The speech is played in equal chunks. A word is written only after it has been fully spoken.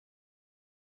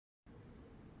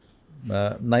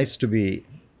Nice to be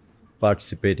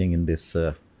participating in this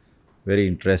very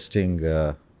interesting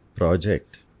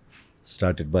project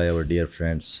started by our dear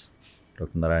friends,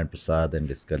 Dr. Narayan Prasad and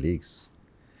his colleagues.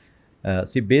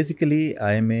 Basically,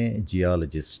 I am a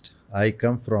geologist. I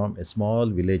come from a small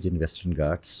village in Western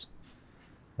Ghats.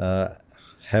 Uh,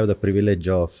 have the privilege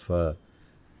of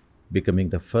becoming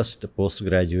the first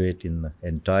postgraduate in the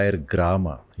entire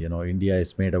grama. India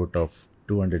is made out of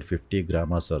 250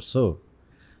 gramas or so.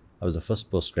 I was the first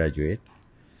postgraduate.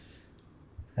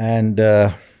 And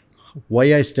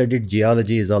why I studied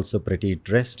geology is also pretty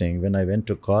interesting. When I went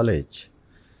to college,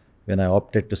 when I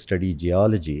opted to study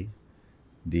geology,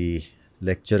 the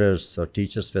lecturers or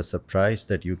teachers were surprised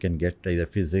that you can get either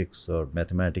physics or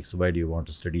mathematics. Why do you want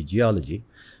to study geology?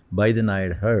 By then, I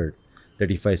had heard that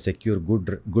if I secure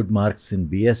good marks in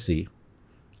BSc,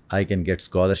 I can get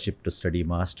scholarship to study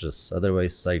masters.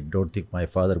 Otherwise, I don't think my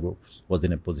father was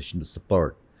in a position to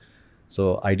support.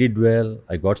 So I did well.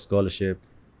 I got scholarship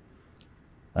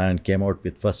and came out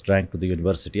with first rank to the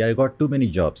university. I got too many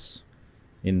jobs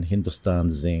in Hindustan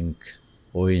Zinc,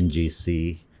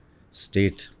 ONGC,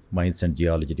 State Mines and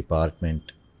Geology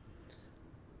Department.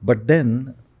 But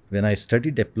then, when I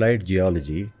studied applied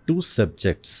geology, two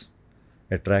subjects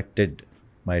attracted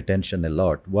my attention a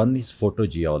lot. One is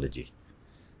photogeology.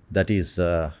 That is,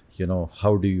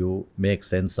 how do you make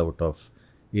sense out of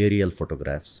aerial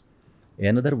photographs?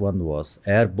 Another one was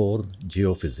airborne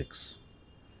geophysics.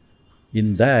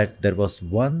 In that, there was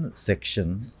one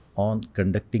section on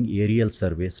conducting aerial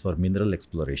surveys for mineral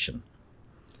exploration.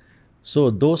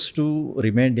 So those two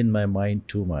remained in my mind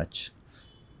too much.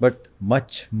 But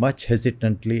much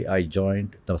hesitantly, I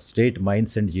joined the State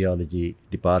Mines and Geology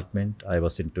Department. I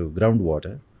was into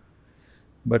groundwater.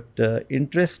 But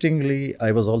interestingly,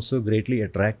 I was also greatly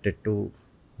attracted to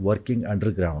working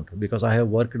underground because I have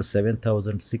worked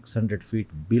 7,600 feet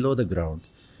below the ground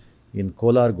in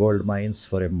Kolar gold mines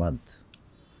for a month.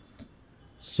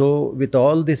 So, with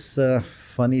all this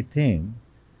funny thing,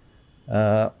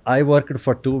 I worked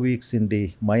for 2 weeks in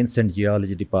the Mines and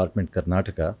Geology Department,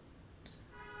 Karnataka.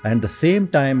 And the same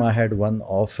time, I had one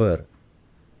offer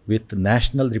with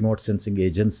National Remote Sensing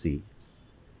Agency,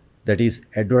 that is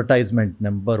advertisement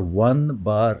number 1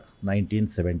 bar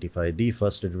 1975, the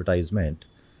first advertisement,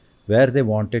 where they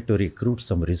wanted to recruit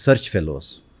some research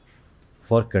fellows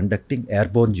for conducting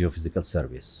airborne geophysical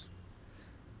surveys.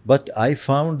 But I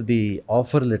found the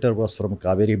offer letter was from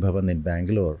Kaveri Bhavan in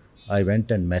Bangalore. I went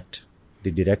and met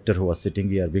the director who was sitting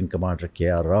here, Wing Commander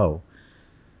K.R. Rao.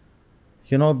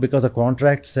 Because the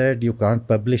contract said you can't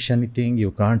publish anything,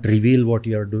 you can't reveal what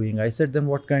you are doing. I said, then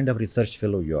what kind of research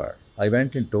fellow you are? I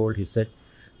went and told, he said,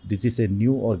 this is a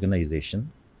new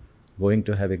organization going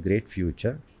to have a great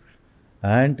future.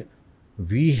 And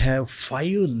we have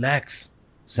 5 lakhs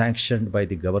sanctioned by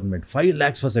the government. 5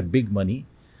 lakhs was a big money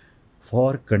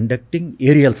for conducting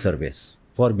aerial surveys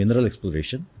for mineral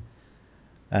exploration.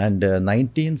 And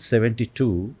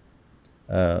 1972,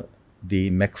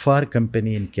 the McFar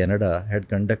company in Canada had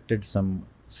conducted some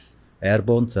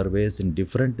airborne surveys in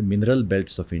different mineral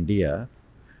belts of India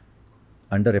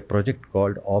under a project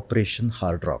called Operation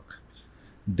Hard Rock.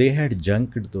 They had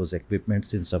junked those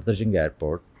equipments in Safdarjung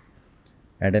Airport,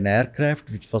 and an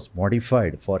aircraft which was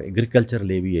modified for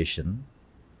agricultural aviation,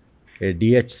 a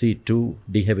DHC-2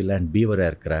 De Havilland Beaver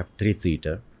aircraft,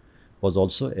 3-seater, was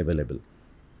also available.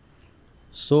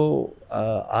 So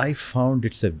I found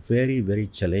it's a very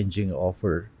challenging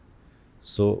offer.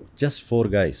 So just 4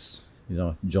 guys,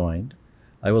 joined.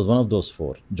 I was one of those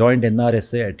 4. Joined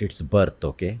NRSA at its birth,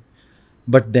 okay?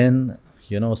 But then,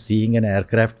 seeing an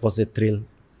aircraft was a thrill,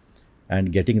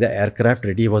 and getting the aircraft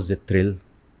ready was a thrill.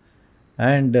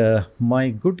 And my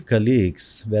good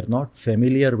colleagues were not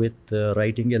familiar with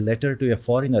writing a letter to a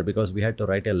foreigner, because we had to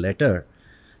write a letter.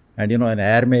 And, an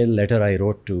airmail letter I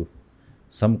wrote to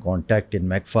some contact in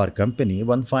McFar company.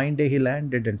 One fine day he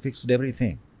landed and fixed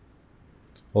everything.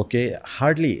 Okay,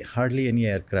 hardly any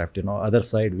aircraft. Other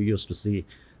side we used to see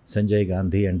Sanjay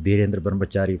Gandhi and Dhirendra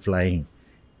Brahmachari flying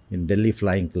in Delhi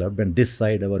Flying Club, and this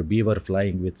side our Beaver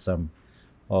flying with some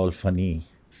all funny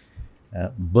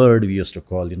bird we used to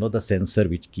call, the sensor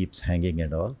which keeps hanging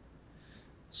and all.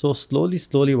 So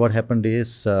slowly what happened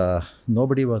is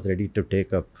nobody was ready to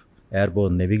take up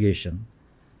airborne navigation.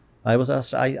 I was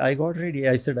asked, I got ready.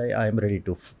 I said, I am ready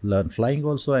to learn flying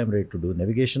also. I am ready to do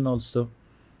navigation also.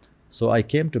 So I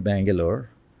came to Bangalore,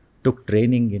 took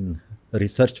training in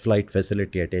research flight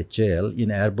facility at HAL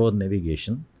in airborne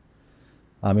navigation.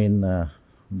 I mean,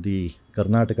 the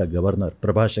Karnataka governor,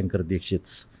 Prabhashankar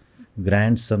Dikshit's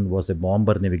grandson was a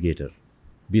bomber navigator,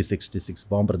 B-66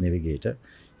 bomber navigator.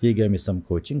 He gave me some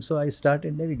coaching. So I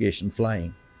started navigation,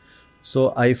 flying.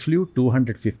 So I flew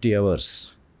 250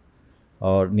 hours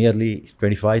or nearly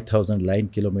 25,000 line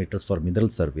kilometers for mineral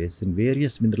surveys in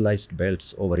various mineralized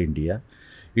belts over India.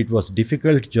 It was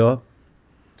difficult job,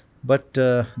 but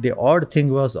the odd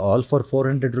thing was all for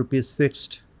 400 rupees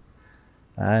fixed.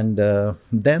 And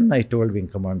then I told Wing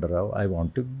Commander Rao, I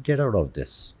want to get out of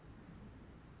this.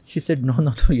 He said, no,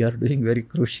 no, no, you are doing very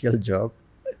crucial job.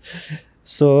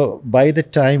 So by the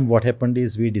time what happened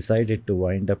is we decided to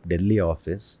wind up Delhi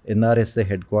office. NRSA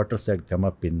headquarters had come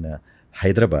up in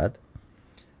Hyderabad.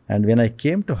 And when I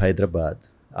came to Hyderabad,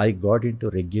 I got into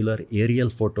regular aerial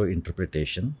photo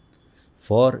interpretation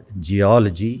for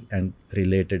geology and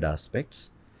related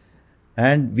aspects.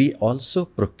 And we also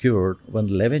procured one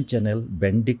 11 channel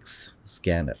Bendix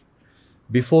scanner.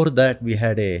 Before that, we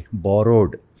had a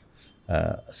borrowed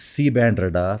C-band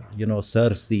radar,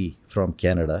 SIR-C from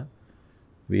Canada.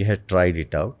 We had tried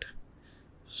it out.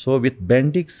 So with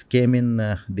Bendix came in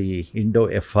the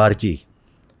Indo-FRG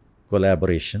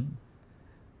collaboration,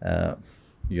 uh,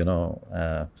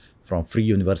 from Free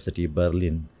University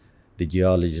Berlin. The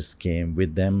geologists came,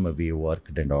 with them we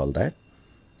worked and all that.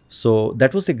 So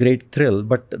that was a great thrill,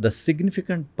 but the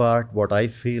significant part, what I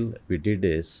feel we did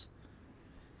is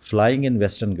flying in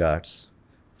Western Ghats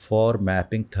for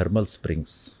mapping thermal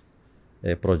springs,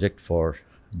 a project for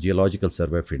Geological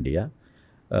Survey of India.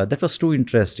 That was too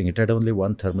interesting. It had only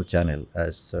one thermal channel,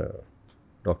 as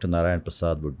Dr. Narayan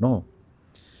Prasad would know.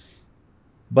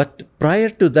 But prior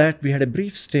to that, we had a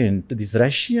brief stint. These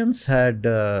Russians had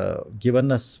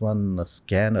given us one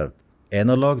scanner,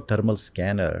 analog thermal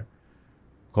scanner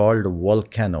called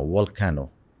Volcano.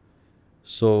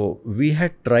 So we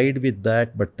had tried with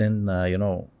that, but then,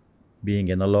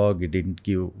 being analog, it didn't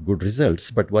give good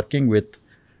results. But working with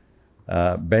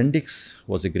Bendix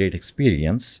was a great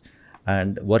experience.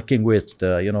 And working with,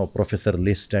 Professor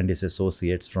List and his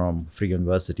associates from Free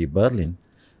University Berlin,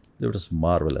 it was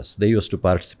marvelous. They used to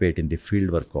participate in the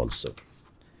fieldwork also.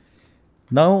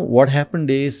 Now, what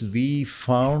happened is we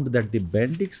found that the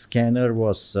Bendix scanner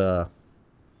was not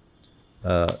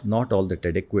all that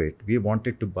adequate. We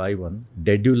wanted to buy one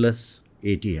Dedulus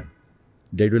ATM,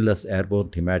 Dedulus Airborne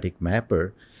Thematic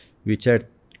Mapper, which had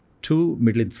two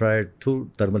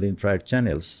thermal infrared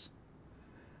channels.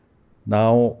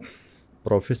 Now,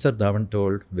 Professor Dhawan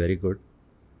told, very good,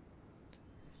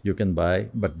 you can buy,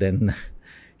 but then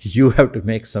you have to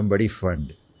make somebody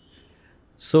fund.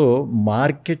 So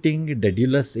marketing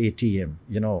Dedulus ATM,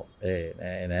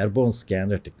 an airborne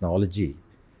scanner technology,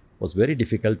 was very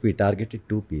difficult. We targeted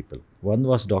two people. One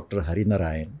was Dr.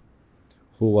 Harinarayan,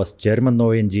 who was chairman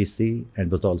ONGC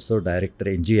and was also director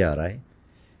NGRI.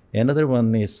 Another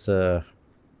one is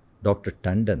Dr.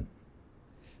 Tandon,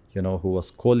 who was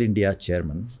Coal India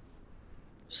chairman.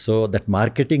 So that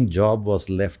marketing job was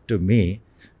left to me.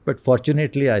 But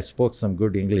fortunately, I spoke some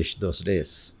good English those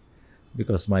days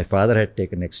because my father had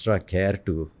taken extra care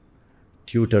to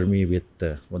tutor me with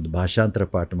Bhashantra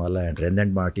Patmala and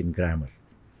Ren Martin grammar.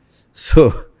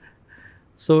 So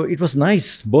it was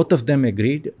nice. Both of them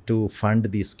agreed to fund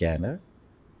the scanner.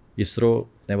 ISRO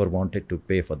never wanted to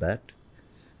pay for that,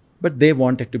 but they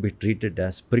wanted to be treated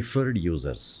as preferred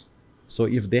users. So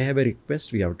if they have a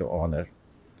request, we have to honor.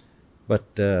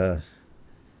 But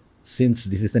since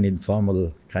this is an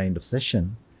informal kind of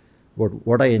session,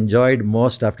 what I enjoyed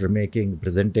most after making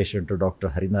presentation to Dr.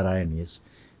 Harinarayan is,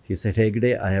 he said,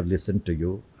 Hegde, I have listened to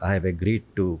you. I have agreed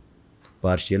to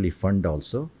partially fund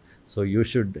also. So you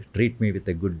should treat me with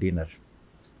a good dinner.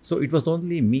 So it was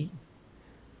only me.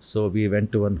 So we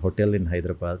went to one hotel in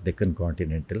Hyderabad, Deccan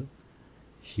Continental.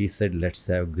 He said, let's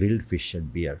have grilled fish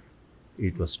and beer.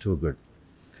 It was too good.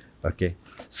 Okay.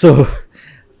 So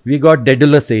we got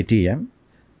Dedulus ATM.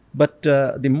 But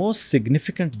the most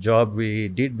significant job we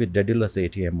did with Dedulus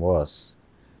ATM was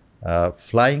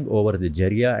flying over the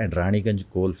Jaria and Raniganj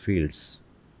coal fields.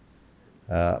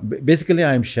 Basically,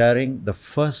 I'm sharing the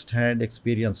first-hand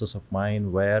experiences of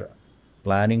mine where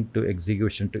planning to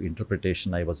execution to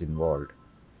interpretation I was involved.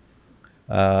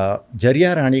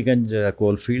 Jaria Raniganj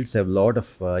coal fields have a lot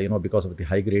of, because of the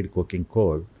high-grade coking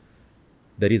coal,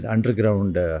 there is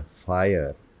underground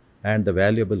fire and the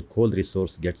valuable coal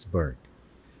resource gets burned.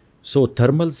 So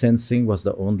thermal sensing was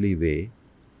the only way.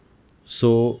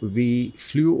 So we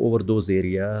flew over those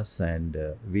areas and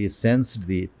we sensed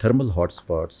the thermal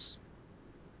hotspots.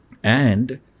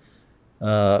 And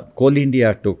Coal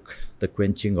India took the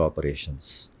quenching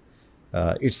operations.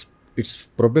 It's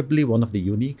probably one of the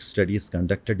unique studies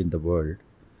conducted in the world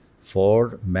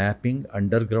for mapping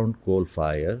underground coal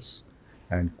fires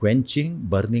and quenching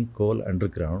burning coal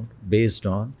underground based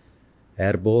on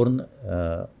airborne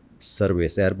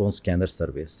surveys, airborne scanner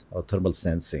surveys or thermal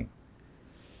sensing.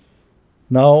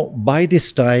 Now, by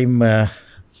this time,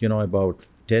 about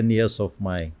 10 years of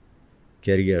my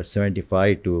career,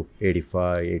 75 to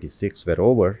 85, 86 were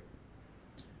over.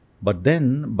 But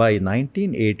then by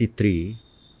 1983,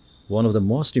 one of the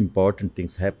most important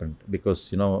things happened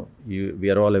because, we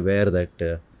are all aware that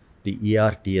the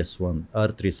ERTS-1,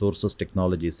 Earth Resources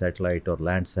Technology Satellite or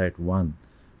Landsat-1,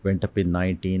 went up in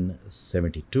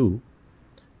 1972,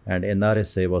 and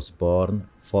NRSA was born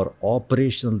for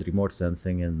operational remote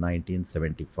sensing in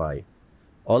 1975,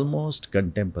 almost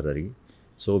contemporary.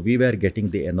 So we were getting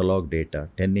the analog data,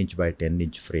 10 inch by 10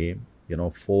 inch frame,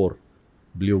 four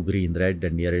blue, green, red,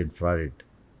 and near infrared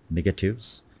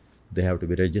negatives. They have to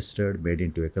be registered, made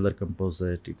into a color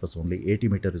composite. It was only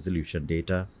 80-meter resolution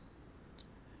data.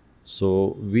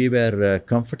 So we were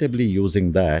comfortably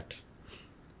using that.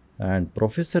 And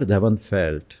Professor Dhawan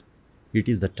felt it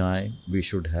is the time we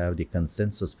should have the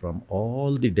consensus from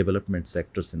all the development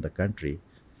sectors in the country,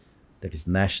 that is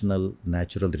National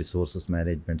Natural Resources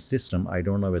Management System. I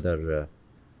don't know whether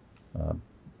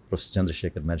Professor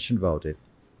Chandrasekhar mentioned about it.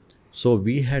 So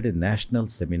we had a national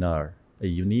seminar, a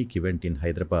unique event in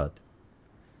Hyderabad,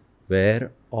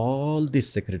 where all the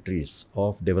secretaries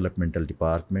of developmental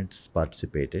departments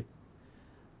participated,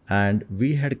 and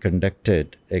we had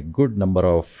conducted a good number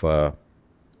of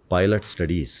pilot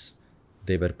studies.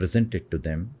 They were presented to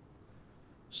them.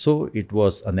 So it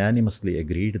was unanimously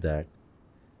agreed that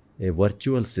a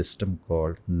virtual system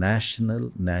called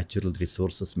National Natural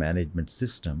Resources Management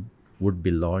System would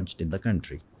be launched in the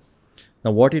country.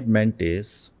 Now, what it meant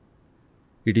is,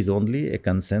 it is only a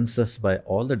consensus by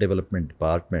all the development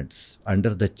departments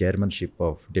under the chairmanship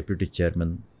of Deputy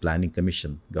Chairman, Planning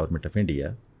Commission, Government of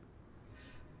India,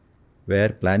 where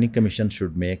Planning Commission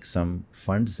should make some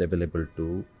funds available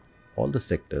to all the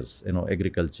sectors,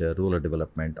 agriculture, rural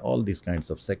development, all these kinds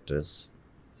of sectors,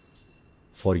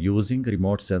 for using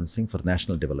remote sensing for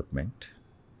national development.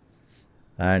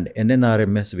 And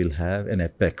NNRMS will have an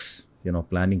apex,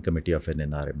 planning committee of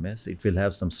NNRMS. It will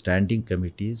have some standing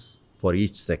committees for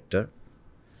each sector.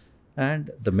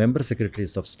 And the member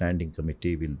secretaries of standing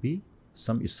committee will be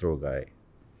some ISRO guy.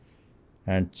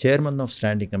 And chairman of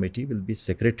standing committee will be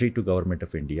secretary to Government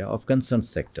of India of concerned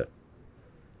sector.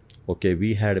 Okay,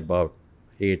 we had about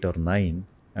 8 or 9,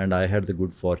 and I had the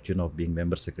good fortune of being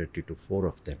member secretary to 4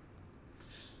 of them.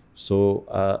 So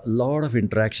a lot of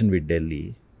interaction with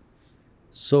Delhi.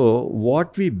 So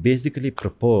what we basically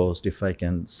proposed, if I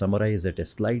can summarize it a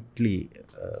slightly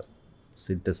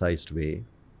synthesized way,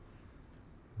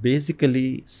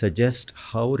 basically suggest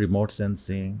how remote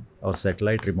sensing or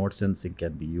satellite remote sensing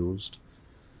can be used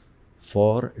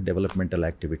for developmental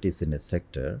activities in a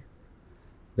sector,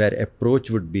 where approach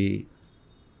would be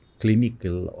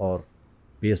clinical or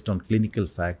based on clinical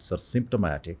facts or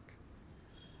symptomatic,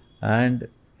 and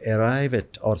arrive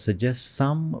at or suggest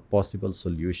some possible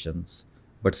solutions,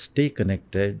 but stay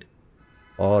connected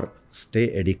or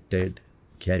stay addicted,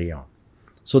 carry on.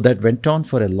 So that went on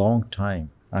for a long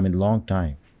time. Long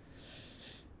time.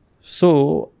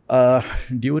 So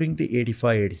during the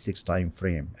 85-86 time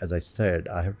frame, as I said,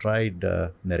 I have tried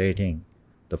narrating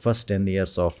the first 10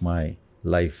 years of my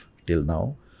life till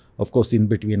now. Of course, in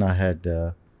between I had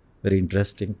very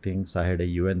interesting things. I had a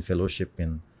UN fellowship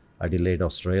in Adelaide,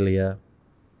 Australia,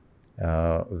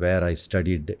 where I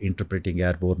studied interpreting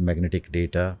airborne magnetic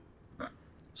data.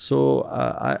 So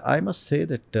I must say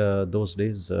that those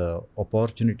days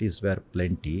opportunities were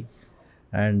plenty,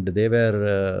 and they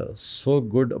were so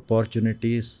good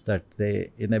opportunities that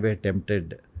they in a way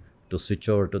tempted to switch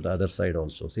over to the other side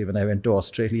also. See, when I went to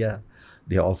Australia,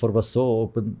 the offer was so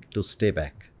open to stay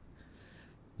back.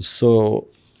 So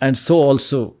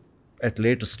also at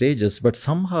later stages, but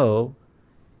somehow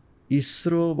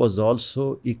ISRO was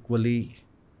also equally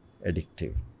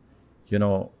addictive.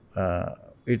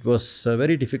 It was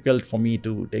very difficult for me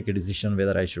to take a decision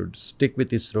whether I should stick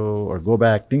with ISRO or go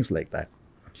back, things like that.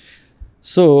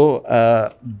 So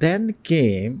then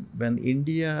came when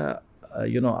India,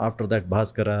 after that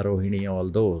Bhaskara, Rohini, all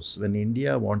those, when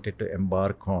India wanted to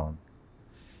embark on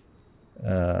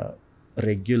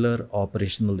regular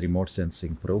operational remote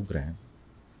sensing program,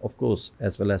 of course,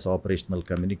 as well as operational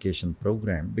communication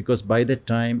program, because by that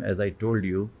time, as I told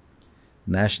you,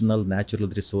 National Natural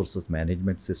Resources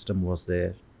Management System was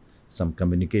there. Some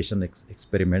communication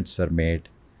experiments were made.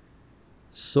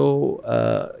 So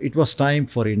it was time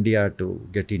for India to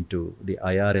get into the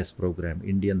IRS program,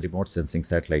 Indian Remote Sensing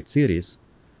Satellite Series.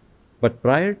 But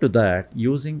prior to that,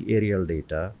 using aerial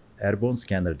data, airborne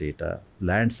scanner data,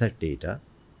 Landsat data,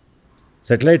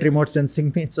 satellite remote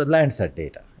sensing means Landsat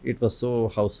data. It was so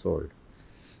household.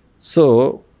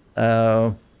 So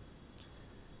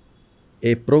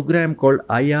a program called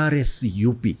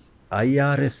IRS-UP,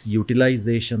 IRS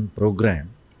Utilization Program,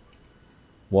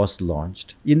 was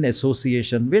launched in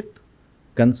association with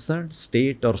concerned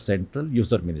state or central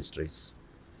user ministries.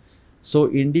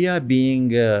 So India being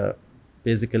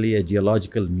basically a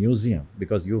geological museum,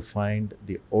 because you find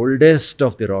the oldest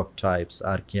of the rock types,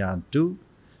 Archean to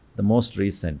the most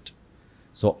recent.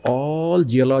 So all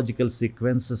geological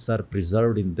sequences are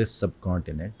preserved in this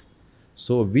subcontinent.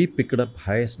 So we picked up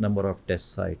highest number of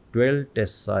test sites, 12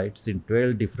 test sites in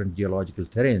 12 different geological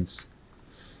terrains.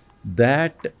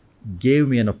 That gave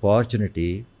me an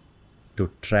opportunity to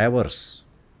traverse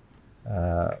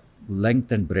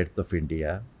length and breadth of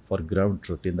India for ground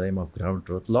truth, in the name of ground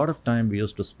truth. A lot of time we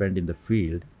used to spend in the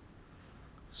field.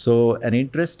 So an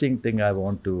interesting thing I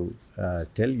want to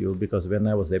tell you, because when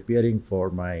I was appearing for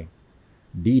my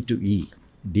D2E,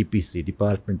 DPC,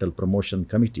 Departmental Promotion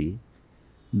Committee,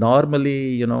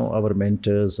 normally, our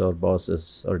mentors or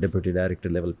bosses or deputy director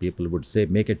level people would say,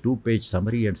 make a 2-page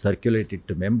summary and circulate it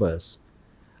to members.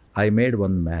 I made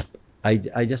one map. I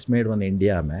just made one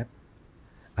India map.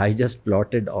 I just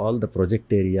plotted all the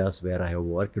project areas where I have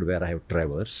worked, where I have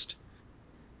traversed,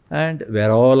 and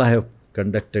where all I have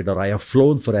conducted or I have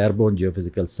flown for airborne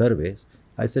geophysical surveys.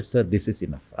 I said, sir, this is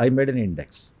enough. I made an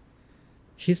index.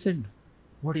 He said,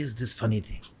 what is this funny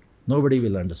thing? Nobody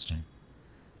will understand.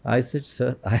 I said,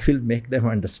 sir, I will make them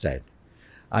understand.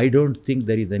 I don't think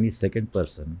there is any second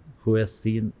person who has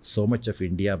seen so much of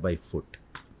India by foot.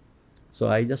 So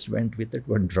I just went with that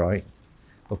one drawing.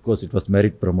 Of course, it was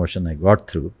merit promotion I got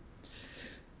through.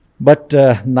 But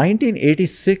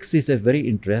 1986 is a very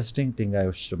interesting thing I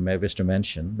wish to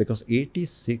mention, because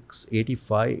 86,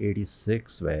 85,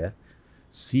 86 were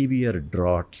severe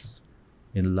droughts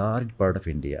in large part of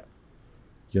India.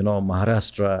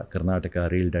 Maharashtra, Karnataka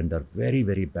reeled under very,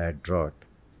 very bad drought.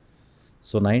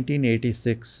 So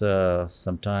 1986,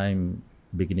 sometime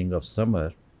beginning of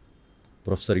summer,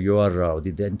 Professor U.R. Rao,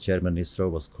 the then chairman ISRO,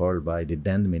 was called by the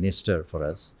then minister for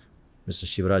us, Mr.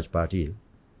 Shivraj Patil.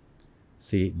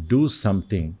 See, do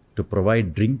something to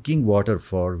provide drinking water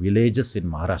for villages in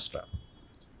Maharashtra.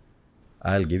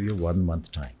 I'll give you 1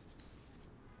 month time.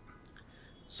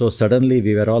 So suddenly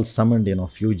we were all summoned,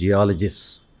 few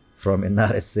geologists from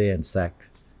NRSA and SAC.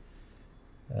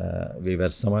 We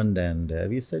were summoned and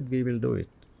we said we will do it.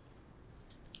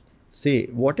 See,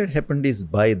 what had happened is,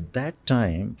 by that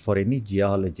time, for any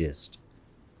geologist,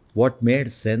 what made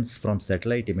sense from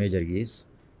satellite imagery is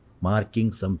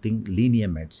marking something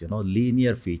lineaments,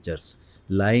 linear features,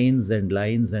 lines and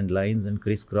lines and lines and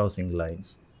crisscrossing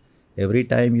lines. Every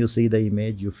time you see the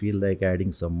image, you feel like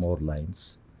adding some more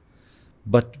lines.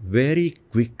 But very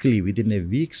quickly, within a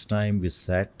week's time, we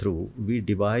sat through, we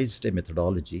devised a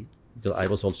methodology, because I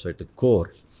was also at the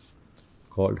core,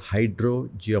 called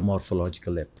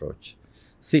hydrogeomorphological approach.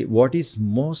 See, what is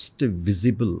most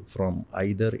visible from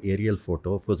either aerial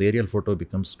photo, of course aerial photo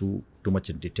becomes too much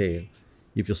in detail.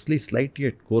 If you see slightly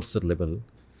at coarser level,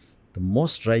 the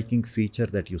most striking feature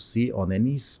that you see on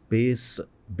any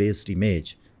space-based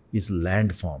image is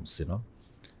landforms,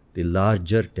 the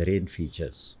larger terrain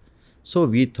features. So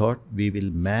we thought we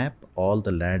will map all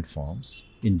the landforms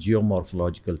in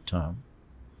geomorphological term,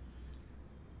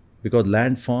 because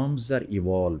landforms are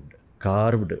evolved,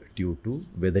 carved due to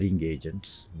weathering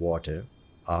agents, water,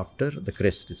 after the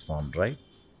crest is formed, right?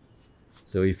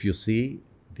 So if you see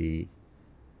the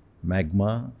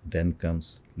magma, then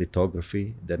comes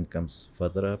lithography, then comes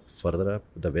further up,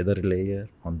 the weather layer,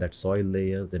 on that soil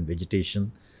layer, then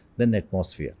vegetation, then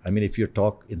atmosphere. I mean, if you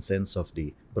talk in sense of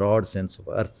the broad sense of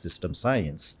Earth system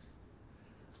science,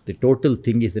 the total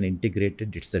thing is an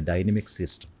integrated, it's a dynamic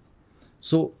system.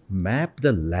 So map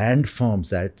the landforms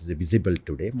that is visible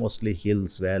today, mostly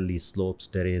hills, valleys, slopes,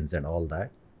 terrains and all that,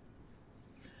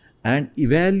 and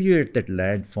evaluate that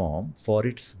landform for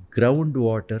its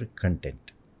groundwater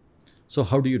content. So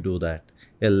how do you do that?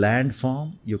 A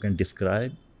landform you can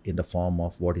describe in the form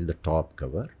of what is the top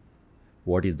cover,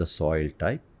 what is the soil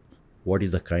type, what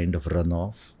is the kind of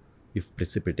runoff if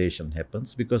precipitation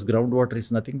happens, because groundwater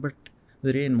is nothing but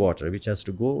the rainwater which has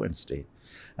to go and stay,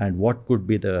 and what could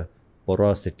be the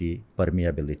porosity,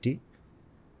 permeability,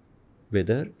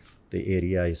 whether the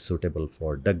area is suitable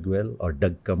for dug well or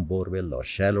dug-cum bore well or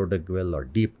shallow dug well or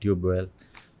deep tube well.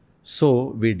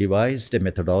 So we devised a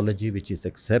methodology which is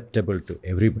acceptable to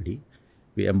everybody.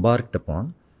 We embarked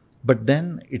upon, but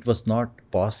then it was not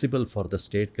possible for the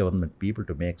state government people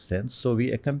to make sense. So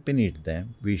we accompanied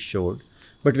them, we showed.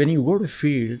 But when you go to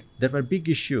field, there were big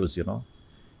issues,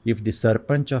 If the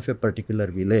sarpanch of a particular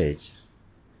village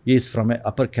is from an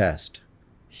upper caste,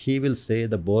 he will say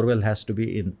the borewell has to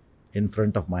be in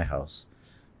front of my house,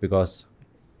 because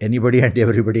Anybody and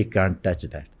everybody can't touch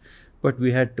that. But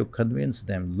we had to convince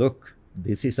them, look,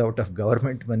 this is out of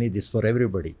government money, this for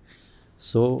everybody.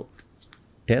 So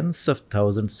tens of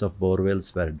thousands of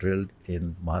borewells were drilled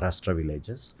in Maharashtra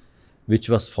villages, which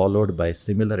was followed by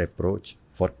similar approach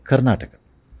for Karnataka.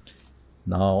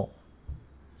 Now,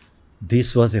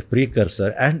 this was a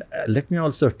precursor. And let me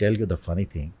also tell you the funny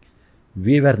thing.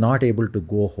 We were not able to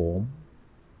go home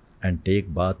and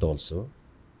take bath also.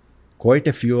 Quite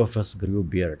a few of us grew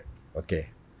beard. Okay.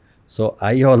 So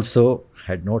I also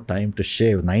had no time to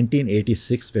shave.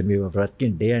 1986, when we were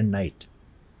working day and night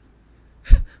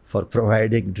for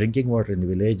providing drinking water in the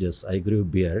villages, I grew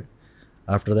beard.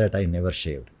 After that, I never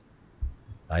shaved.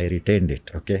 I retained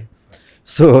it. Okay.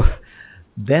 So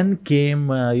then came,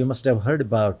 you must have heard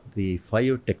about the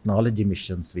 5 technology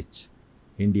missions which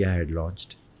India had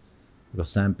launched, because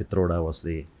Sam Pitroda was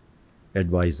the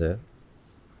advisor,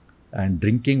 and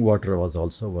drinking water was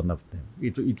also one of them.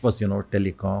 It was,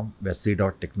 telecom, where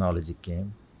CDOT technology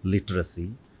came,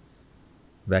 literacy,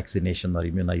 vaccination or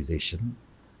immunization,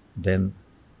 then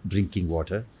drinking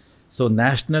water. So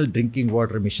National Drinking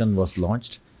Water Mission was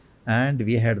launched, and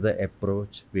we had the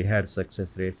approach, we had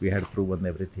success rate, we had proven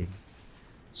everything.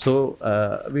 So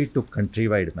we took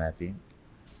countrywide mapping.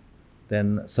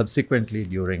 Then subsequently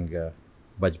during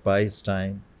Vajpayee's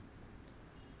time,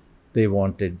 they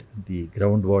wanted the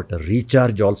groundwater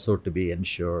recharge also to be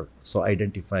ensured, so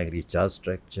identifying recharge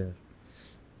structure.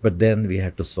 But then we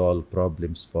had to solve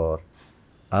problems for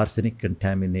arsenic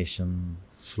contamination,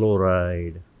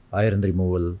 fluoride, iron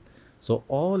removal. So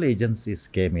all agencies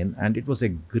came in, and it was a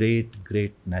great,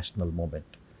 great national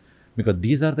moment, because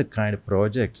these are the kind of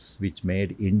projects which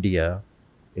made India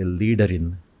a leader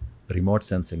in remote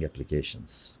sensing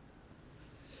applications.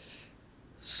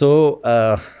 So,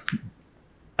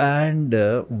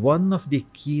 one of the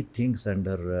key things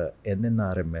under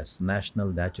NNRMS, National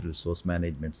Natural Resource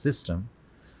Management System,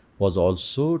 was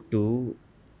also to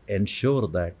ensure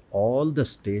that all the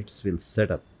states will set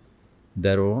up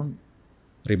their own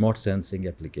remote sensing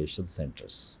application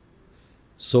centers.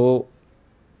 So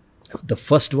the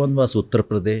first one was Uttar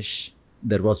Pradesh.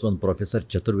 There was one Professor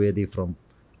Chaturvedi from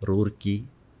Roorkee.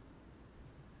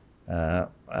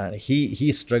 And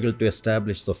he struggled to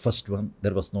establish the first one.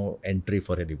 There was no entry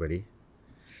for anybody.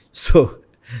 So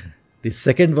the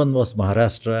second one was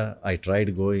Maharashtra. I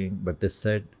tried going, but they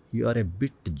said, you are a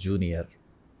bit junior.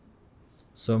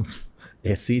 So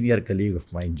a senior colleague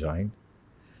of mine joined.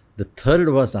 The third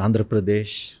was Andhra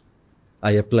Pradesh.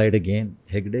 I applied again.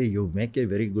 Hegde, you make a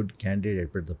very good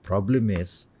candidate, but the problem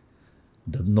is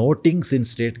the notings in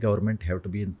state government have to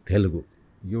be in Telugu.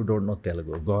 You don't know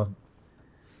Telugu. Go on.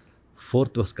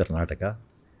 Fourth was Karnataka.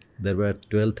 There were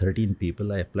 12, 13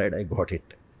 people. I applied, I got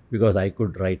it because I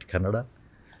could write Kannada.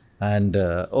 And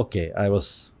okay, I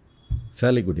was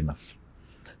fairly good enough.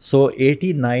 So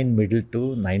 89 middle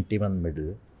to 91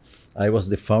 middle, I was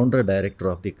the founder director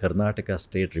of the Karnataka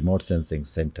State Remote Sensing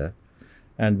Center.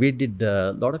 And we did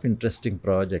a lot of interesting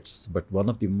projects, but one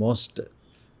of the most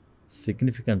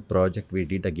significant project we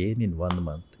did again in 1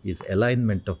 month is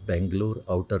alignment of Bangalore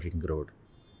Outer Ring Road.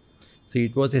 See,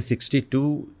 it was a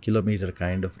 62-kilometer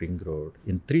kind of ring road.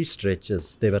 In 3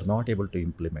 stretches, they were not able to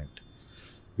implement,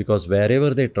 because wherever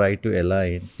they try to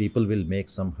align, people will make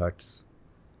some huts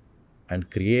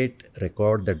and create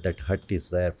record that that hut is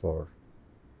there for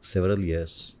several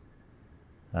years.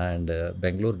 And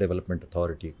Bangalore Development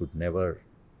Authority could never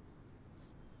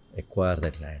acquire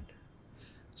that land.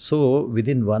 So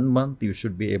within 1 month, you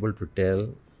should be able to tell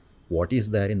what is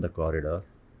there in the corridor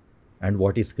and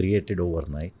what is created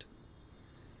overnight.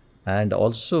 And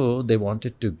also they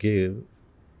wanted to give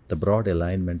the broad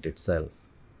alignment itself.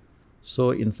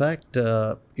 So in fact,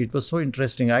 it was so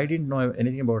interesting. I didn't know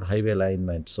anything about highway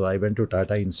alignment. So I went to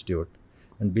Tata Institute.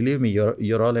 And believe me,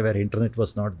 you're all aware, internet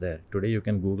was not there. Today you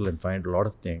can Google and find a lot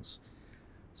of things.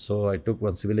 So I took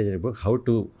one civil engineering book, how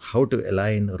to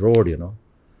align road,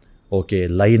 Okay,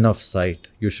 line of sight.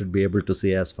 You should be able to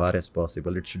see as far as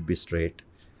possible. It should be straight.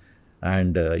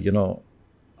 And,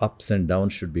 ups and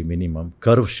downs should be minimum.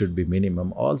 Curve should be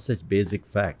minimum. All such basic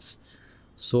facts.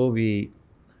 So we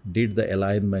did the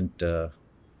alignment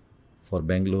for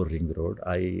Bangalore Ring Road.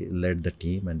 I led the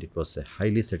team, and it was a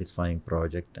highly satisfying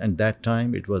project. And that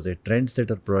time it was a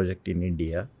trendsetter project in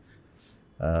India.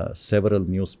 Several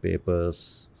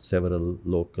newspapers, several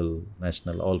local,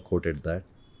 national, all quoted that.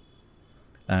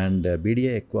 And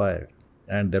BDA acquired.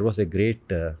 And there was a great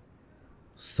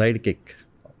sidekick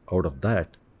out of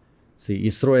that. See,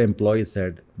 ISRO employees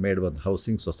had made one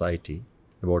housing society,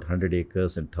 about 100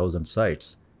 acres and 1,000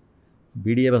 sites.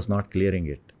 BDA was not clearing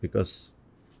it because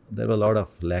there were a lot of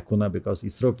lacuna, because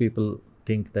ISRO people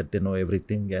think that they know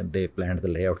everything and they planned the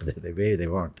layout the way they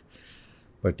want.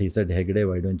 But he said, Hegde,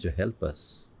 why don't you help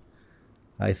us?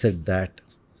 I said that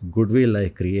goodwill I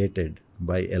created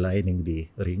by aligning the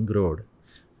ring road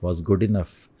was good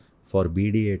enough for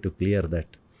BDA to clear that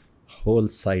whole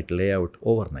site layout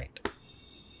overnight.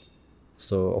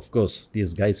 So of course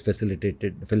these guys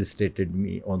felicitated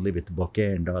me only with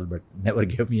bouquet and all, but never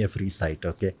gave me a free site.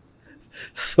 Okay,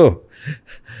 so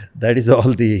that is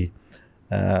all the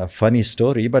funny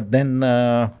story. But then,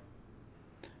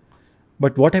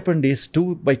 but what happened is,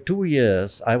 by 2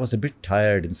 years, I was a bit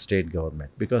tired in state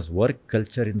government because work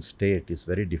culture in state is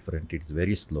very different. It is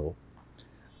very slow.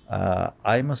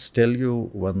 I must tell you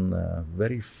one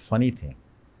very funny thing.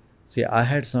 See, I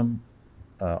had some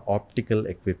optical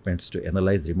equipments to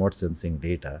analyze remote sensing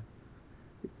data.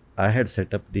 I had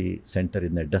set up the center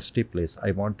in a dusty place.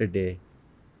 I wanted a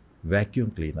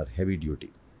vacuum cleaner, heavy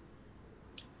duty.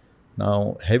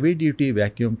 Now, heavy duty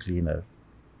vacuum cleaner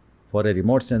for a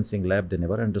remote sensing lab, they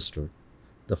never understood.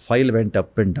 The file went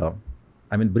up and down.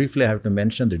 I mean, briefly, I have to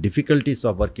mention the difficulties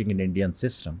of working in Indian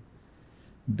system.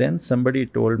 Then somebody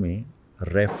told me,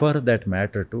 refer that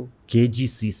matter to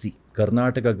KGCC,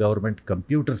 Karnataka Government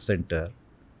Computer Center,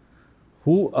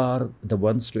 who are the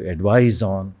ones to advise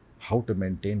on how to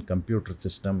maintain computer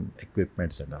system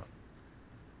equipments and all.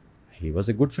 He was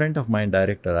a good friend of mine,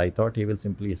 director. I thought he will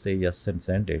simply say yes and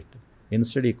send it.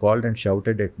 Instead, he called and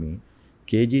shouted at me,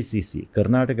 KGCC,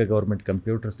 Karnataka Government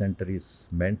Computer Center, is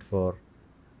meant for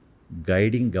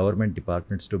guiding government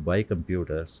departments to buy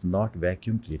computers, not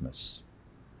vacuum cleaners.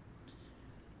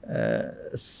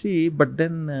 See, but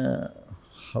then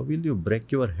how will you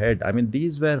break your head? I mean,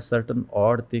 these were certain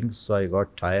odd things, so I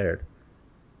got tired.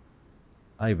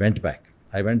 I went back.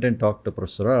 I went and talked to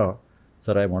Professor Rao.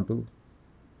 Sir, I want to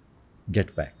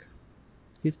get back.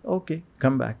 He said, okay,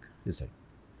 come back, he said.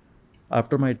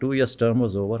 After my 2 years term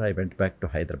was over, I went back to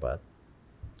Hyderabad.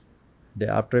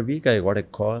 After a week, I got a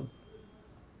call.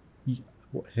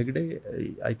 Hegde,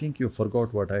 I think you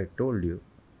forgot what I told you.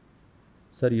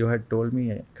 Sir, you had told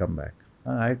me come back.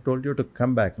 I told you to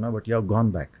come back, no, but you have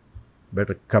gone back.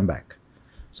 Better come back.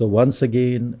 So once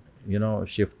again,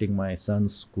 shifting my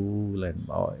son's school and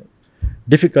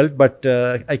difficult, but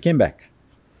I came back.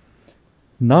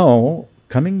 Now,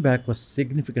 coming back was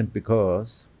significant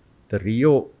because the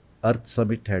Rio Earth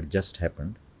Summit had just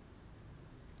happened.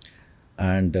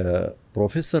 And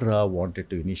Professor Rao wanted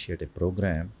to initiate a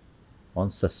program on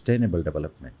sustainable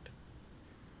development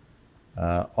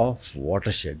of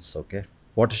watersheds. Okay,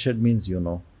 watershed means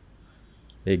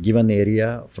a given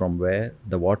area from where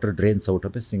the water drains out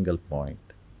of a single point,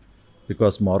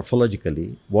 because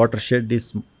morphologically watershed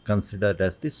is considered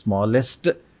as the smallest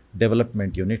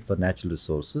development unit for natural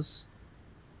resources,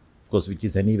 of course, which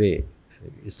is anyway,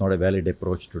 it's not a valid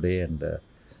approach today, and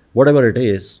whatever it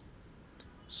is.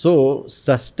 So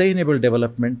sustainable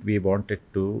development we wanted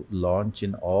to launch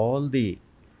in all the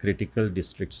critical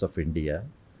districts of India.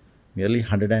 Nearly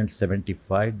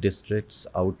 175 districts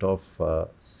out of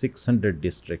 600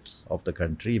 districts of the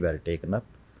country were taken up.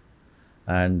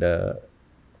 And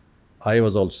I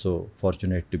was also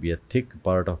fortunate to be a thick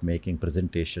part of making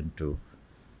presentation to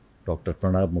Dr.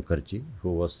 Pranab Mukherjee,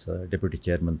 who was Deputy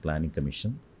Chairman Planning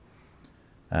Commission.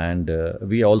 And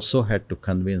we also had to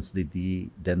convince the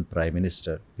then Prime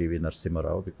Minister, P.V. Narasimha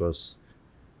Rao, because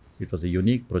it was a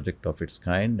unique project of its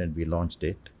kind and we launched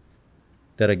it.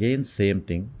 There again, same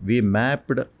thing. We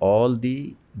mapped all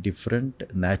the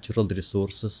different natural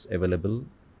resources available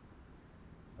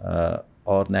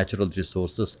or natural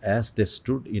resources as they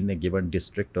stood in a given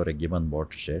district or a given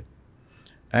watershed,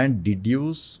 and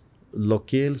deduce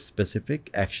locale specific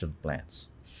action plans.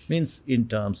 Means in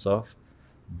terms of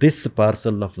this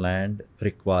parcel of land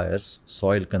requires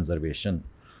soil conservation.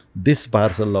 This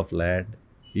parcel of land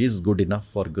is good enough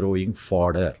for growing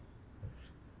fodder.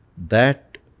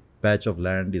 That patch of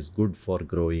land is good for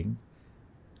growing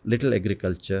little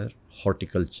agriculture,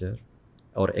 horticulture,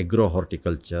 or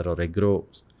agro-horticulture, or agro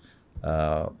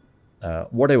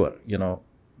whatever,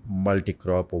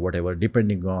 multi-crop or whatever,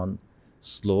 depending on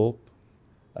slope,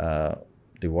 the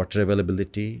water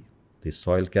availability, the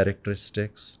soil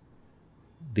characteristics,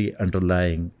 the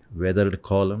underlying weathered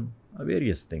column,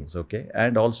 various things, okay,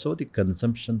 and also the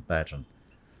consumption pattern.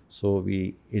 So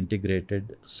we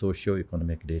integrated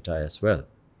socio-economic data as well.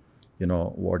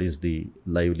 What is the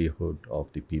livelihood of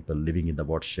the people living in the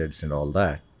watersheds and all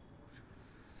that.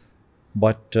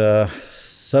 But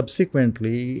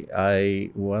subsequently, I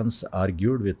once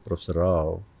argued with Professor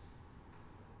Rao,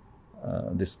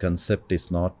 this concept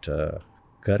is not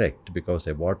correct, because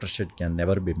a watershed can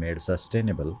never be made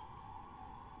sustainable.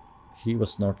 He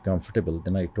was not comfortable.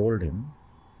 Then I told him,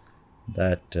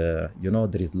 that,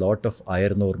 there is lot of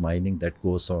iron ore mining that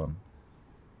goes on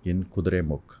in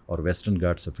Kudremukh or Western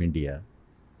Ghats of India.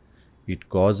 It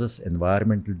causes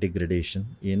environmental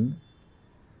degradation in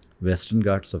Western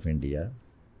Ghats of India,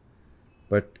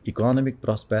 but economic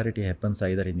prosperity happens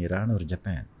either in Iran or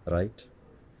Japan, right?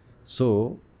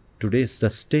 So today's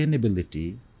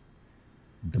sustainability,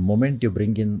 the moment you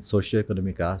bring in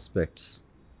socioeconomic aspects,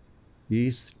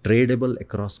 is tradable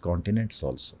across continents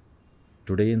also.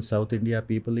 Today in South India,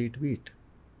 people eat wheat.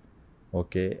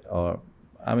 Okay, or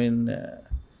I mean,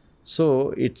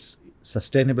 so it's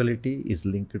sustainability is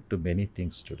linked to many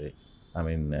things today. I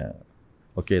mean,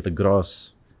 okay, the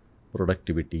gross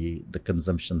productivity, the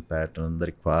consumption pattern, the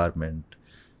requirement.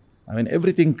 I mean,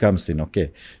 everything comes in.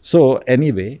 Okay, so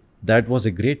anyway, that was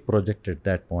a great project at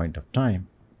that point of time.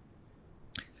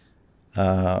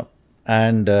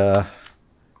 And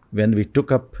when we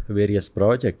took up various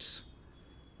projects,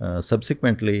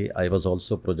 subsequently, I was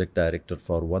also project director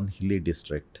for one hilly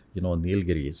district,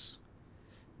 Nilgiris.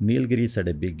 Nilgiris had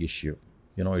a big issue.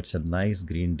 It's a nice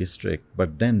green district,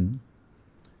 but then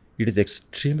it is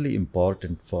extremely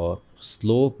important for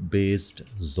slope-based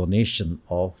zonation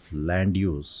of land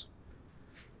use.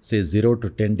 Say 0 to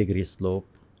 10 degree slope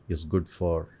is good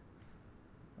for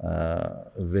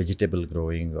vegetable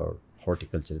growing or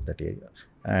horticulture in that area.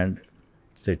 And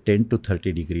say 10 to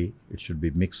 30 degree, it should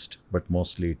be mixed, but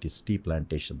mostly it is tea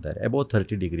plantation there. Above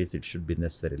 30 degrees, it should be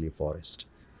necessarily forest.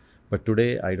 But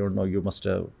today, I don't know,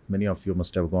 many of you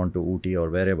must have gone to Ooty or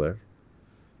wherever.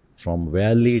 From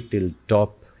valley till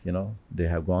top, they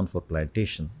have gone for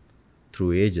plantation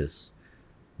through ages.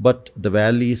 But the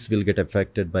valleys will get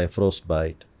affected by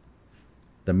frostbite.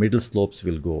 The middle slopes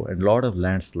will go, and a lot of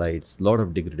landslides, a lot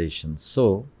of degradation.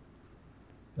 So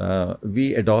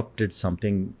we adopted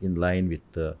something in line with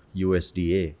the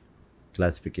USDA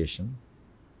classification,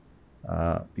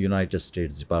 United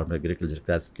States Department of Agriculture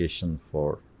classification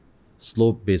for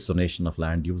slope-based zonation of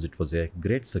land use. It was a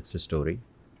great success story.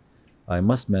 I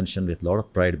must mention with a lot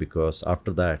of pride, because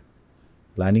after that,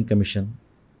 Planning Commission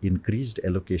increased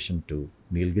allocation to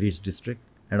Nilgiris district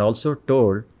and also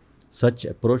told such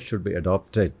approach should be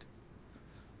adopted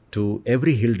to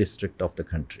every hill district of the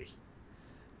country.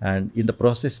 And in the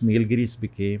process, Nilgiris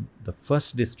became the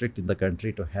first district in the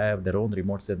country to have their own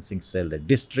remote sensing cell, the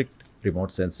district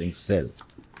remote sensing cell.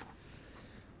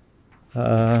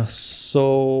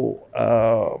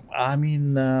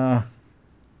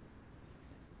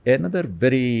 Another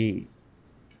very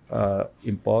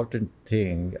important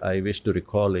thing I wish to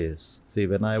recall is, see,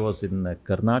 when I was in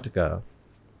Karnataka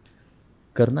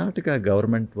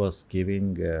government was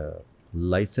giving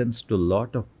license to a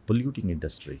lot of polluting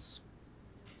industries,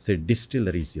 say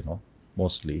distilleries,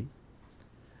 mostly,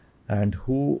 and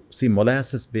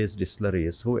molasses-based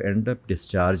distilleries who end up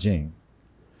discharging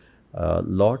a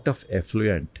lot of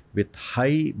effluent with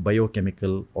high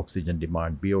biochemical oxygen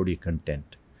demand, BOD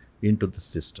content, into the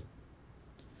system.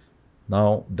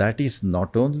 Now, that is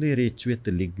not only rich with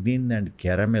lignin and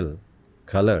caramel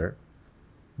color,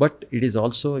 but it is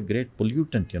also a great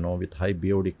pollutant, with high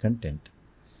BOD content.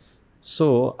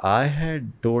 So I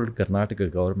had told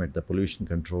Karnataka government, the pollution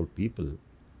control people,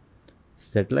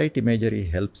 satellite imagery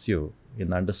helps you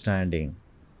in understanding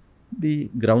the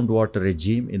groundwater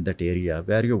regime in that area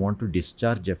where you want to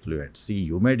discharge effluent. See,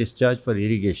 you may discharge for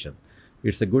irrigation.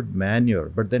 It's a good manure,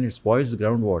 but then it spoils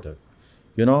groundwater.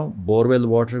 Borewell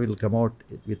water will come out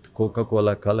with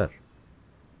Coca-Cola color.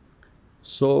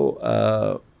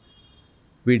 So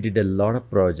we did a lot of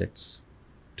projects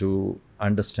to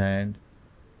understand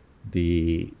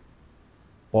the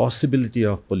possibility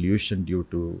of pollution due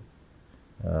to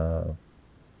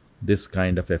this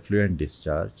kind of effluent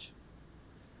discharge.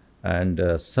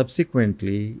 And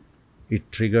subsequently, it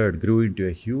grew into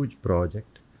a huge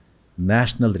project,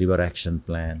 National River Action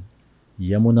Plan,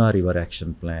 Yamuna River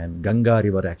Action Plan, Ganga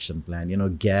River Action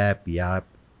Plan, GAP, YAP.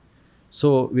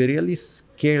 So we really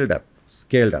scaled up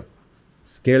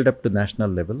to national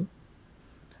level.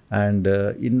 And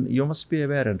you must be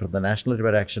aware, under the National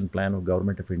River Action Plan of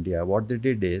Government of India, what they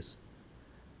did is,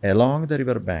 along the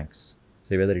river banks,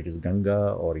 say whether it is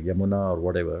Ganga or Yamuna or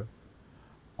whatever,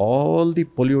 all the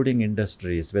polluting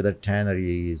industries, whether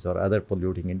tanneries or other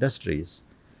polluting industries,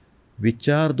 which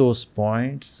are those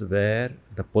points where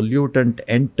the pollutant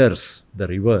enters the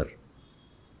river.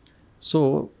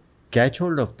 So catch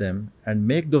hold of them and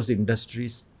make those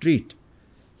industries treat.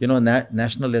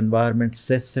 National Environment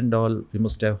cess and all, you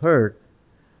must have heard.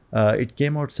 It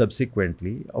came out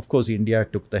subsequently. Of course, India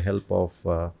took the help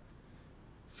of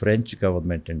French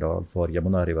government and all for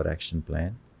Yamuna River Action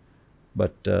Plan.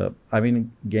 But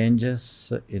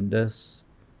Ganges, Indus,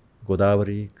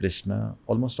 Godavari, Krishna,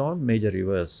 almost all major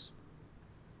rivers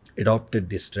adopted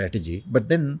this strategy. But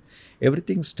then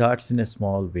everything starts in a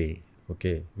small way.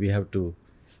 Okay, we have to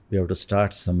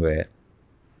start somewhere.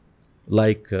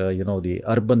 Like the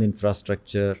urban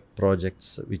infrastructure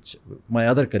projects, which my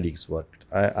other colleagues worked.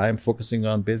 I am focusing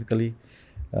on basically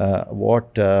uh,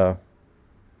 what uh,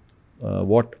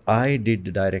 what I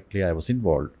did directly. I was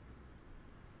involved.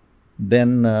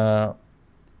 Then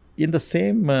in the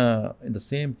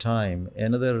same time,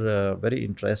 another very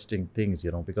interesting things,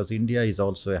 because India is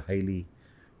also a highly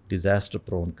disaster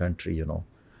prone country.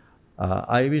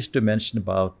 I wish to mention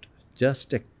about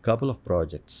just a couple of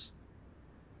projects.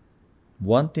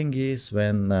 One thing is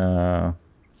when the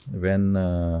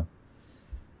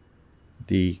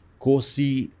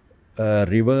Kosi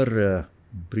river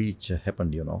breach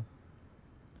happened.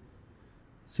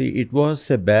 See, it was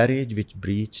a barrage which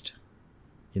breached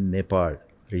in Nepal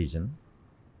region.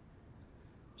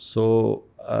 So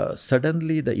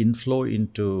suddenly the inflow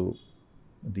into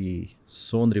the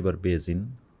Son River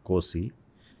basin, Kosi,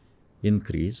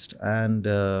 increased, and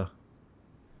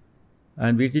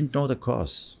we didn't know the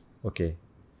cause. Okay,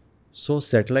 so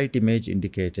satellite image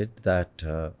indicated that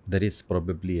there is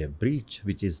probably a breach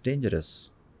which is dangerous.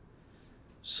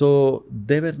 So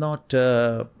they were not.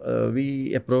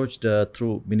 We approached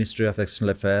through Ministry of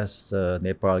External Affairs,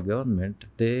 Nepal government.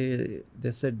 They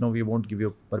said no, we won't give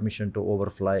you permission to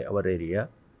overfly our area.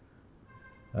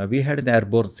 We had an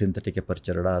airborne synthetic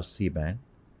aperture radar C-band,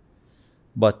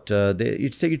 but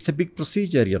it's a big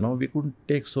procedure. We couldn't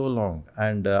take so long,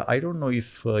 and I don't know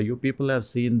if you people have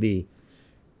seen the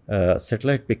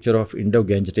satellite picture of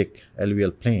Indo-Gangetic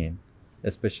alluvial plain,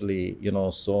 especially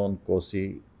Son,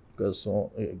 Kosi,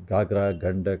 Gagra,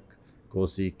 Gandak,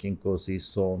 Kosi, King Kosi,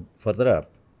 Son. Further up,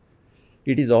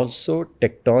 it is also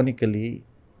tectonically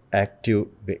active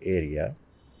area.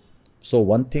 So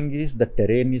one thing is the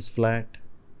terrain is flat.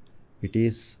 It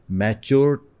is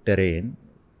mature terrain.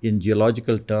 In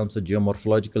geological terms or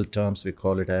geomorphological terms, we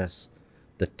call it as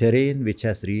the terrain which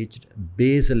has reached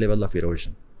basal level of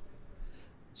erosion.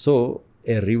 So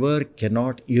a river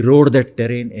cannot erode that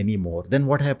terrain anymore. Then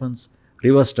what happens?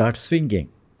 River starts swinging.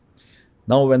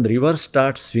 Now when the river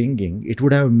starts swinging, it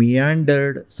would have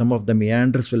meandered. Some of the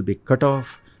meanders will be cut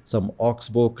off. Some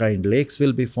oxbow kind lakes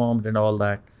will be formed and all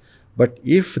that. But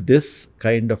if this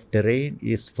kind of terrain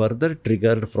is further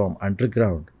triggered from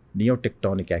underground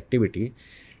neotectonic activity,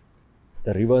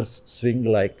 the rivers swing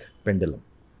like pendulum.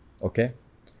 Okay.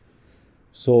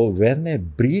 So when a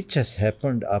breach has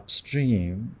happened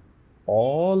upstream,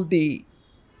 all the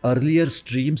earlier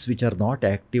streams which are not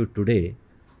active today,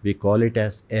 we call it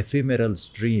as ephemeral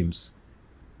streams,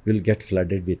 will get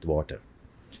flooded with water.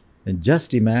 And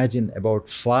just imagine about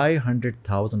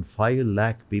 500,000, 5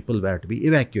 lakh people were to be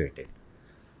evacuated.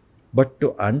 But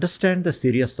to understand the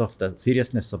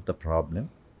seriousness of the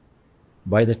problem,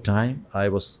 by the time I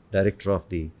was director of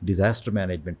the disaster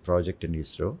management project in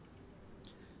ISRO,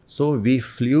 so we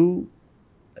flew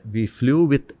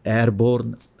with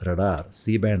airborne radar,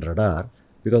 C-band radar,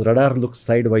 because radar looks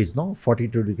sideways, no,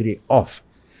 42-degree off.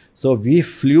 So we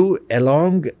flew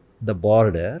along the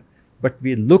border, but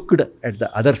we looked at the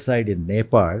other side in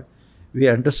Nepal. We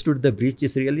understood the breach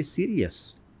is really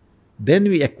serious. Then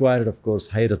we acquired, of course,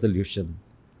 high resolution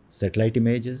satellite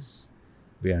images.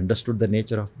 We understood the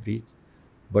nature of breach.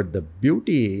 But the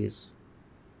beauty is,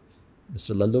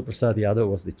 Mr. Lallu Prasad Yadav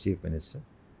was the chief minister.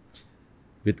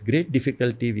 With great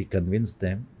difficulty, we convinced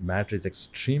them matter is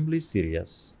extremely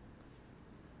serious.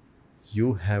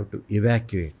 You have to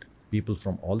evacuate people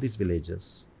from all these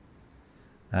villages.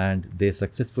 And they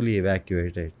successfully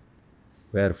evacuated,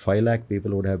 where 5 lakh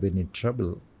people would have been in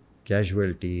trouble.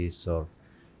 Casualties or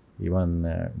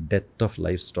even death of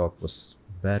livestock was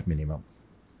bare minimum.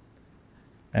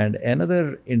 And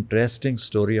another interesting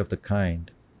story of the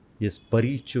kind is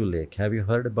Parichu Lake. Have you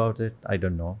heard about it? I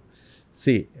don't know.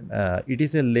 See, it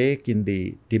is a lake in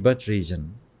the Tibet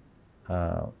region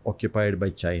occupied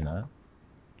by China.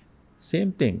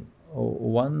 Same thing.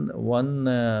 One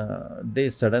day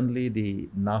suddenly the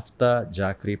Naphtha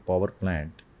Jakri power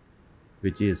plant,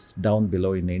 which is down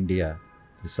below in India,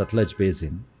 the Satluj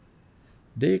basin,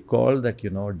 they call that,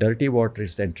 dirty water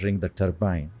is entering the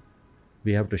turbine.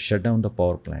 We have to shut down the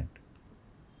power plant.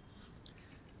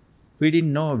 We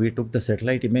didn't know. We took the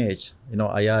satellite image,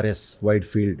 IRS wide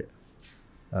field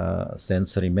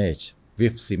sensor image,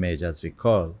 WIFS image as we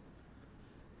call,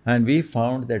 and we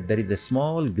found that there is a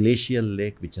small glacial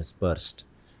lake which has burst.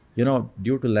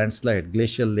 Due to landslide,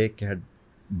 glacial lake had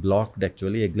blocked.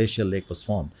 Actually, a glacial lake was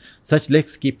formed. Such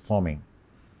lakes keep forming.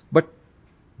 But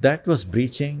that was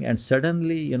breaching, and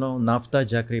suddenly, Naphtha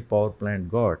Jakri power plant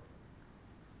got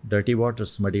dirty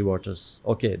waters, muddy waters.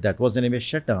 Okay, that was anyway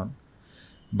shut down.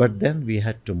 But then we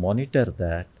had to monitor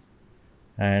that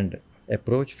and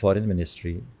approach foreign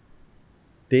ministry.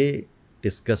 They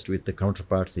discussed with the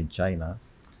counterparts in China.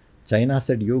 China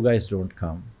said, you guys don't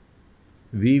come.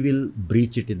 We will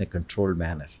breach it in a controlled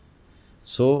manner.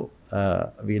 So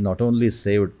we not only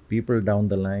saved people down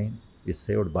the line, we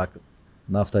saved Nafta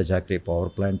Jhakre power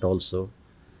plant also.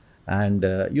 And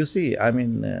you see, I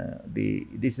mean,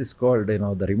 this is called,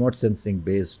 the remote sensing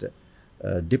based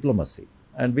diplomacy,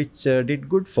 and which did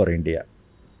good for India.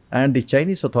 And the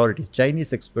Chinese authorities,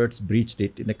 Chinese experts breached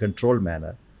it in a controlled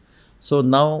manner. So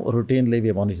now routinely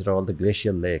we monitor all the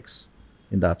glacial lakes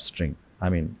in the upstream. I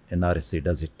mean, NRSC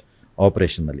does it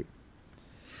operationally.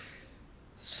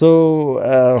 So,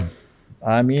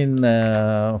 I mean,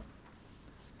 a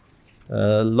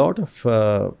lot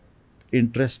of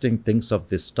interesting things of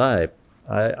this type.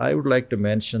 I would like to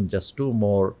mention just two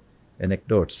more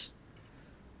anecdotes.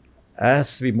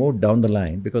 As we moved down the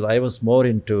line, because I was more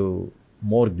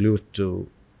glued to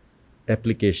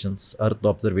applications, Earth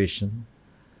observation,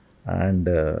 and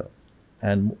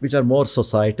which are more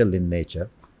societal in nature.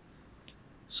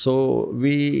 So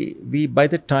we by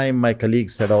the time my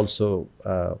colleagues had also,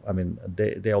 I mean,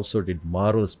 they also did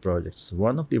marvelous projects.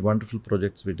 One of the wonderful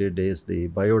projects we did is the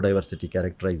biodiversity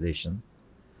characterization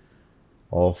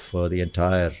of the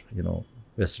entire,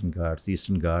 Western Ghats,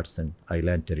 Eastern Ghats, and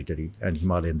Island territory and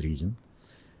Himalayan region,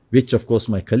 which of course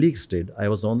my colleagues did. I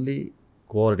was only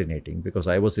coordinating because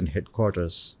I was in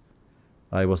headquarters.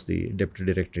 I was the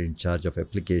deputy director in charge of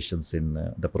applications in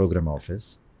the program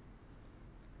office.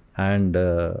 And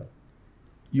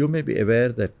you may be aware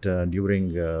that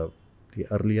during the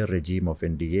earlier regime of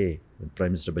NDA, when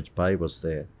Prime Minister Bajpai was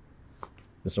there,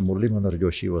 Mr. Murli Manohar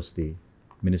Joshi was the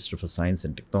Minister for Science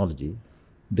and Technology.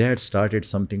 They had started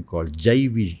something called Jai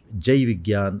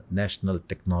Vigyan National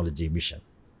Technology Mission.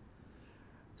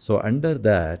 So under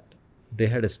that, they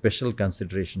had a special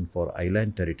consideration for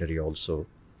island territory also.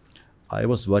 I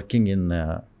was working in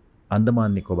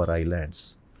Andaman Nicobar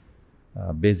Islands,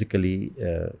 basically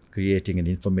creating an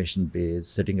information base,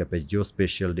 setting up a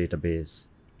geospatial database,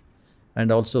 and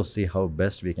also see how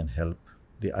best we can help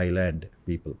the island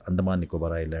people, Andaman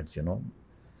Nicobar Islands,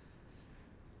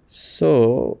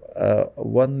 So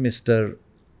one Mr.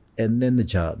 NN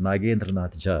Jha,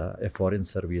 Nagendranath Jha, a foreign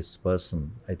service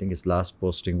person, I think his last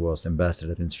posting was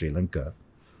ambassador in Sri Lanka.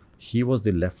 He was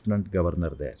the lieutenant governor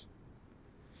there.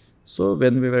 So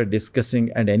when we were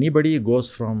discussing, and anybody who goes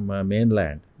from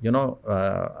mainland,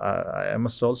 I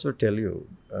must also tell you,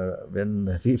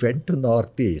 when we went to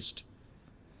Northeast,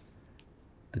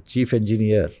 the chief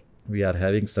engineer, we are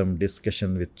having some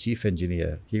discussion with chief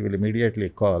engineer, he will immediately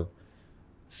call,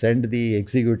 send the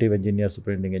executive engineer,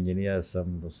 superintending engineer,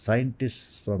 some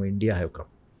scientists from India have come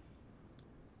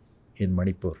in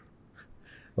Manipur.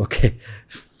 Okay,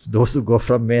 those who go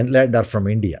from mainland are from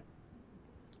India.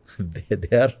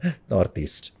 they are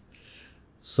Northeast.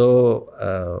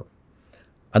 So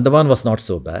Andaman was not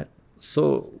so bad.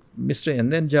 So Mr.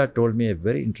 NN Jha told me a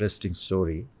very interesting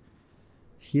story.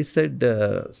 He said,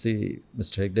 see,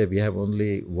 Mr. Hegde, we have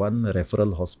only one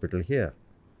referral hospital here.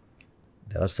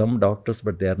 There are some doctors,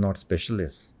 but they are not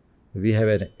specialists. We have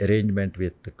an arrangement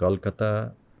with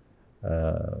Kolkata,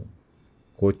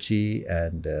 Kochi,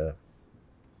 and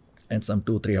some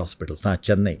 2-3 hospitals.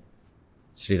 Chennai,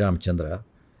 Sri Ramchandra.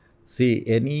 See,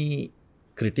 any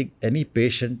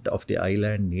patient of the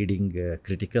island needing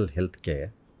critical health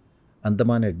care,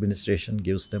 Andaman administration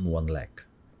gives them 1 lakh.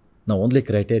 Now, only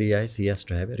criteria is he has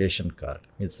to have a ration card.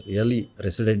 He's really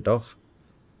resident of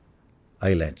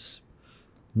islands.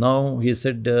 Now, he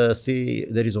said, see,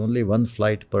 there is only 1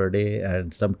 flight per day,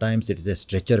 and sometimes it is a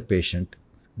stretcher patient.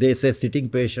 They say sitting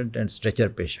patient and stretcher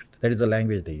patient. That is the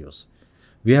language they use.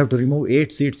 We have to remove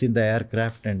 8 seats in the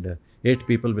aircraft, and 8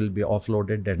 people will be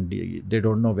offloaded, and they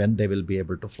don't know when they will be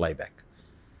able to fly back.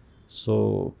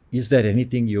 So, is there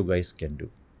anything you guys can do?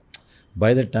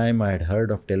 By the time I had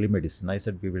heard of telemedicine, I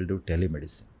said, we will do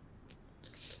telemedicine.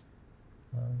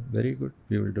 Very good,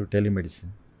 we will do telemedicine.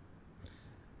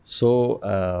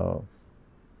 So,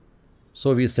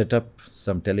 so we set up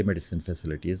some telemedicine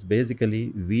facilities,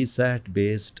 basically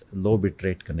VSAT-based low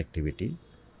bitrate connectivity,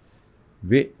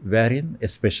 wherein a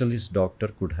specialist doctor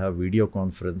could have video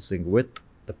conferencing with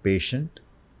the patient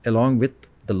along with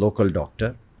the local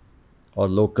doctor or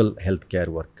local healthcare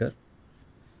worker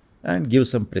and give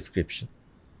some prescription.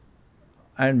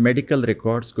 And medical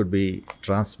records could be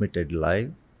transmitted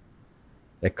live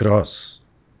across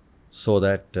so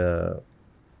that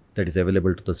that is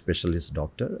available to the specialist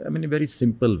doctor. I mean, a very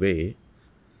simple way.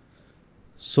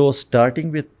 So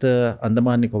starting with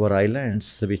Andaman Nicobar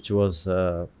Islands, which was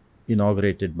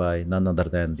inaugurated by none other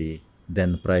than the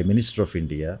then Prime Minister of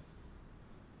India,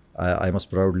 I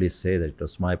must proudly say that it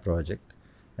was my project.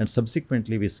 And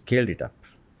subsequently, we scaled it up.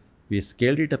 We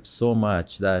scaled it up so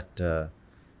much that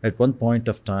at one point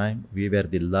of time, we were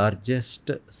the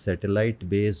largest satellite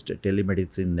based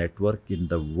telemedicine network in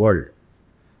the world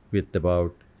with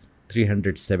about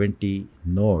 370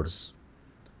 nodes,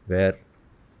 where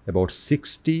about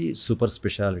 60 super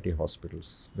specialty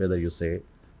hospitals, whether you say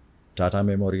Tata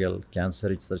Memorial Cancer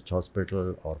Research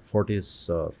Hospital or Fortis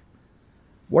or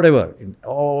whatever, in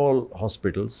all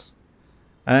hospitals.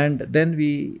 And then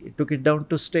we took it down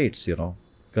to states,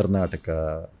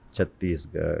 Karnataka,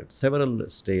 Chhattisgarh, several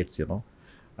states,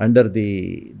 under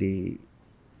the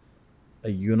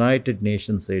United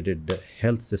Nations aided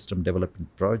health system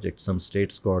development project. Some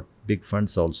states got big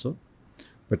funds also,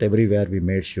 but everywhere we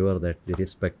made sure that the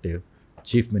respective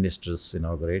chief ministers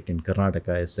inaugurate. In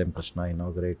Karnataka, S.M. Krishna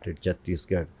inaugurated,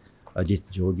 Chhattisgarh, Ajit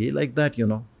Jogi, like that,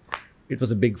 It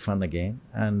was a big fun again.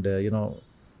 And,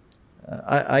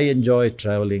 I enjoy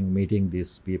traveling, meeting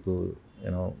these people,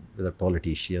 whether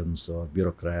politicians or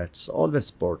bureaucrats, always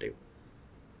supportive.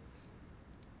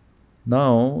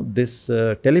 Now, this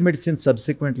telemedicine,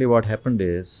 subsequently, what happened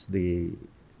is the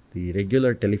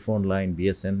regular telephone line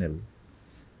BSNL,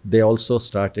 they also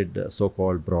started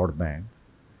so-called broadband.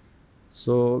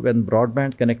 So when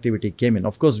broadband connectivity came in,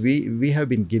 of course, we have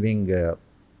been giving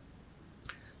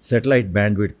satellite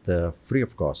bandwidth free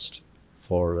of cost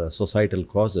for societal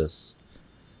causes.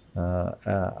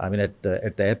 I mean, at the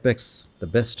apex, the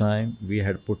best time, we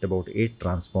had put about 8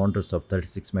 transponders of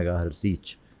 36 megahertz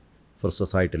each for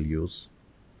societal use,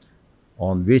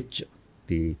 on which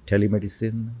the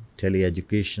telemedicine,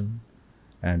 teleeducation,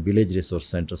 and village resource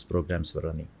centers programs were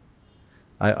running.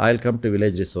 I'll come to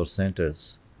village resource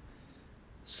centers.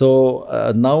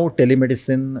 So now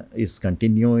telemedicine is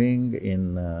continuing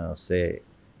in, say,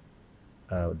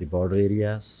 the border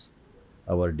areas.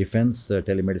 Our defense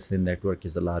telemedicine network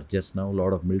is the largest now. A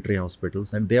lot of military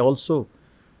hospitals, and they also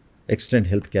extend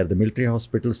healthcare. The military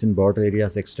hospitals in border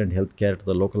areas extend healthcare to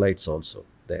the localites also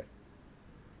there.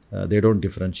 They don't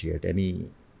differentiate any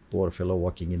poor fellow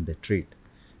walking in the street.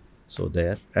 So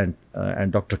there, and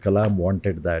Dr. Kalam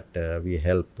wanted that we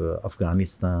help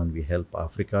Afghanistan, we help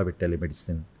Africa with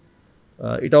telemedicine.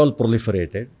 It all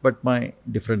proliferated, but my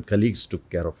different colleagues took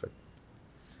care of it.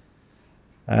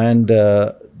 And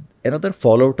another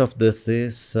fallout of this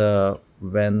is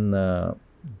when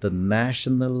the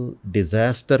National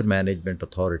Disaster Management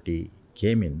Authority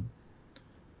came in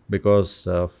because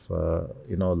of,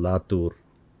 Latur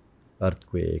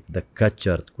earthquake, the Kutch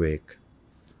earthquake.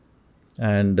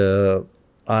 And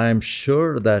I'm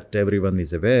sure that everyone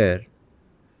is aware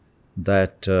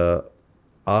that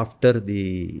after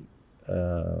the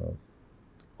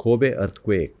Kobe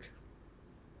earthquake,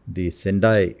 the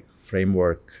Sendai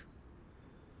framework,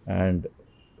 and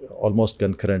almost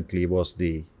concurrently was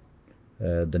the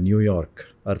New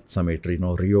York Earth Summit,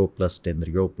 Rio plus 10,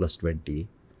 Rio plus 20,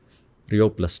 Rio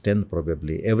plus 10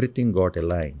 probably, everything got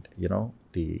aligned.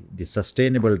 The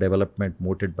sustainable development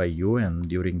mooted by UN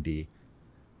during the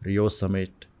Rio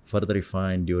Summit, further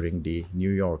refined during the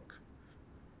New York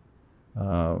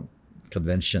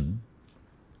Convention,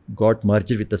 got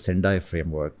merged with the Sendai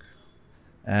framework.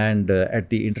 And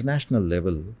at the international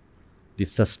level, the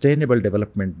sustainable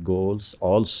development goals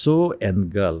also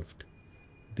engulfed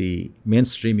the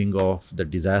mainstreaming of the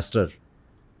disaster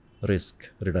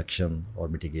risk reduction or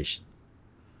mitigation.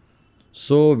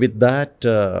 So with that,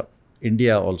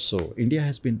 India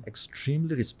has been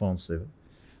extremely responsive.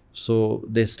 So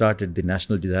they started the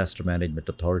National Disaster Management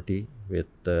Authority with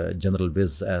General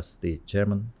Viz as the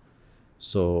chairman.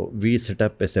 So we set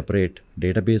up a separate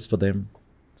database for them,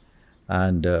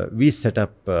 and we set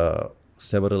up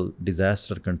several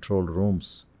disaster control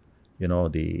rooms,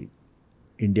 the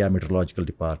India Meteorological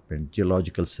Department,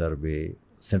 Geological Survey,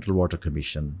 Central Water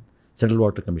Commission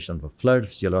for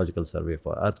floods, Geological Survey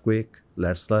for earthquake,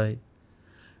 landslide,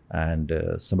 and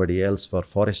somebody else for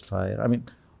forest fire. I mean,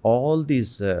 all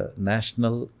these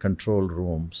national control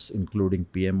rooms, including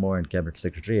PMO and Cabinet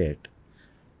Secretariat,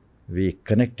 we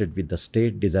connected with the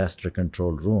state disaster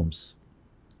control rooms,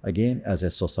 again as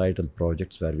a societal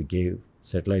projects where we gave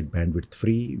satellite bandwidth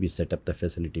free, we set up the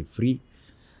facility free.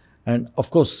 And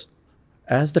of course,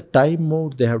 as the time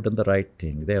moved, they have done the right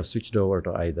thing. They have switched over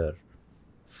to either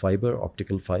fiber,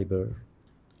 optical fiber,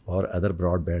 or other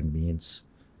broadband means.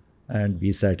 And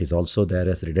VSAT is also there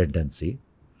as redundancy.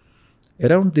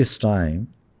 Around this time,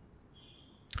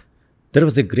 there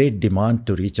was a great demand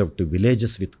to reach out to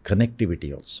villages with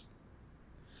connectivity also.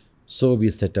 So we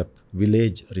set up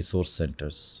village resource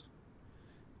centers.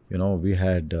 We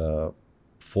had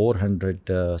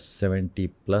 470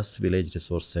 plus village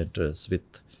resource centers.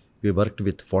 We worked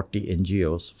with 40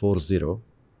 NGOs, 40,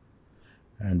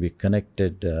 and we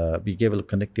gave a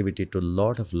connectivity to a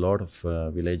lot of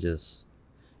villages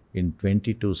in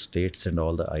 22 states and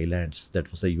all the islands. That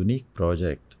was a unique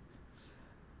project.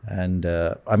 And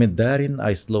therein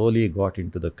I slowly got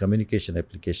into the communication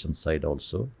application side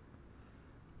also,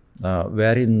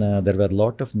 wherein there were a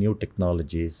lot of new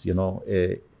technologies, a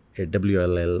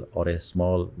WLL or a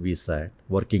small VSAT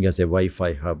working as a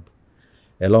Wi-Fi hub.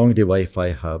 Along the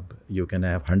Wi-Fi hub, you can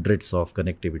have hundreds of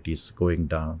connectivities going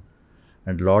down,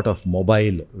 and a lot of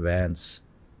mobile vans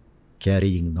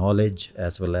carrying knowledge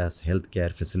as well as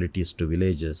healthcare facilities to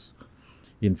villages.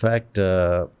 In fact, we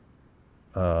are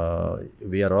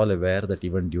all aware that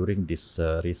even during this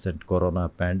recent corona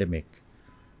pandemic,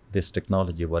 this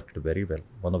technology worked very well.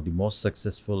 One of the most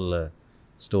successful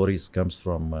stories comes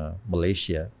from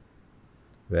Malaysia,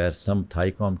 where some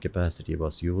Thaicom capacity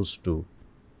was used to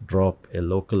drop a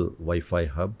local Wi-Fi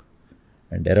hub,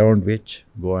 and around which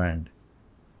go and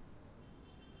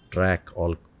track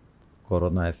all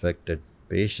corona affected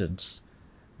patients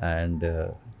and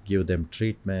give them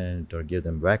treatment or give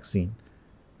them vaccine,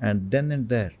 and then and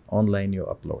there online you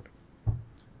upload.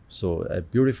 So a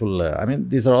beautiful,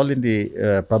 these are all in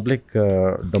the public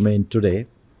domain today.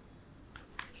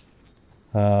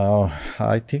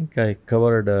 I think I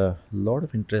covered a lot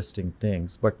of interesting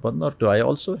things, but one or two, I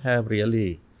also have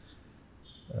really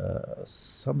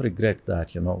some regret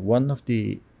that, one of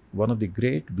the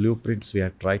great blueprints we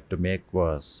had tried to make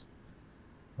was,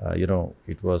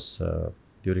 it was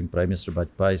during Prime Minister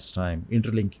Bajpayee's time,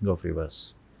 interlinking of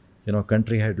rivers.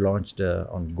 Country had launched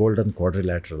on Golden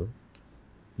Quadrilateral,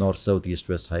 north, south, east,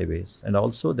 west highways, and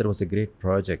also there was a great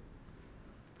project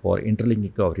for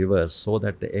interlinking of rivers so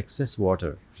that the excess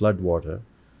water, flood water,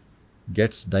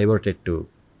 gets diverted to,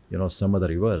 some other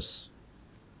rivers,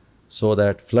 so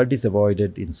that flood is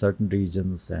avoided in certain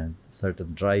regions and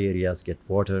certain dry areas get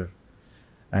water,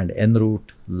 and en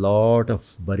route lot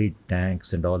of buried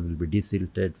tanks and all will be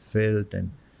desilted, filled,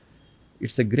 and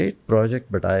it's a great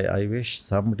project. But I wish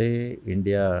someday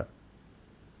India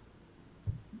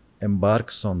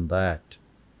embarks on that.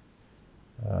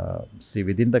 See,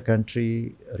 within the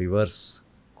country, rivers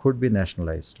could be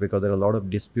nationalized because there are a lot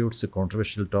of disputes, a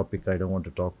controversial topic. I don't want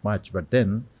to talk much, but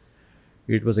then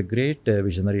it was a great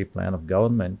visionary plan of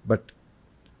government. But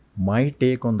my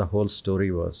take on the whole story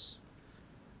was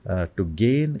to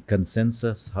gain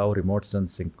consensus how remote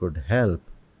sensing could help.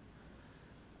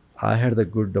 I had the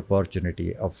good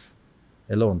opportunity of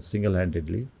alone,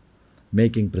 single-handedly,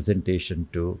 making presentation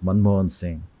to Manmohan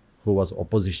Singh, who was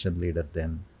opposition leader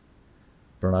then,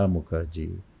 Pranab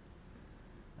Mukherjee,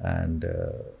 and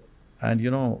a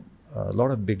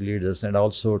lot of big leaders, and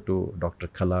also to Dr.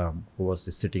 Kalam, who was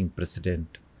the sitting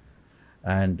president,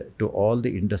 and to all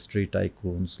the industry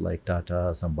tycoons like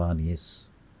Tata, Ambanis.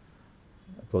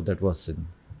 So that was in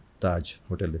Taj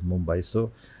Hotel in Mumbai.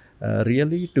 So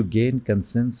really to gain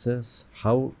consensus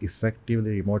how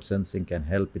effectively remote sensing can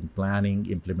help in planning,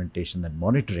 implementation, and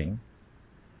monitoring.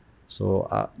 So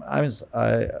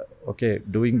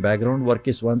doing background work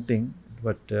is one thing,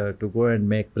 but to go and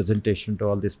make presentation to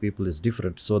all these people is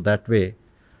different. So that way,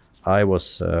 I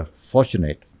was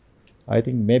fortunate. I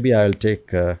think maybe I'll take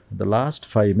the last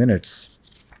 5 minutes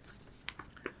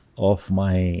of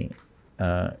my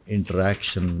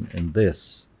interaction in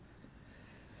this.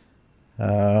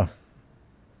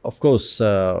 Of course,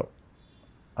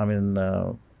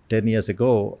 10 years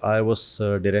ago, I was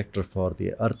director for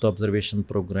the Earth Observation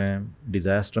Program,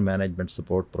 Disaster Management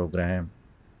Support Program,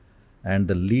 and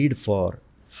the lead for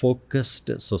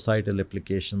focused societal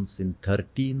applications in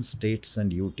 13 states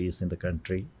and UTs in the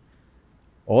country,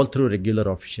 all through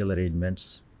regular official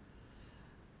arrangements.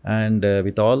 And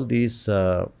with all these,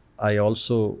 I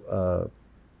also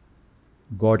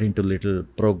got into little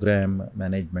program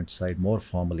management side more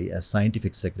formally as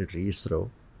scientific secretary ISRO,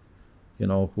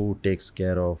 who takes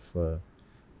care of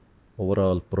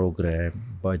overall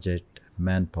program, budget,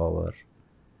 manpower,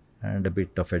 and a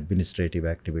bit of administrative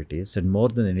activities. And more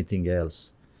than anything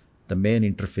else, the main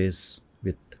interface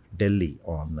with Delhi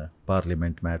on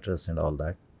parliament matters and all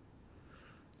that.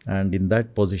 And in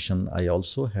that position, I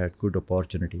also had good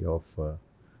opportunity of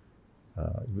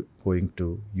going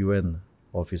to UN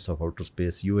Office of Outer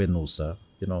Space, UNOSA,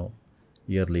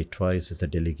 yearly twice as a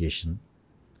delegation.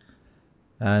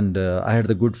 And I had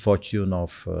the good fortune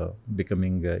of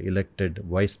becoming elected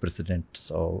vice president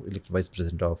of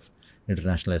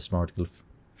International Astronautical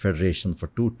Federation for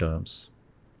 2 terms.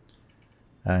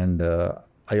 And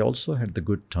I also had the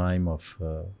good time of,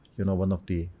 one of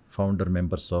the founder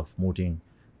members of mooting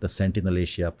the Sentinel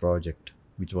Asia project,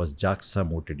 which was JAXA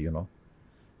mooted,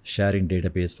 sharing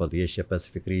database for the Asia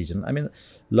Pacific region. I mean, a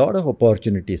lot of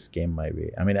opportunities came my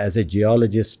way. I mean, as a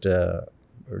geologist,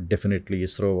 definitely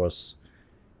ISRO was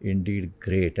indeed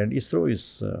great. And ISRO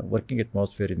is working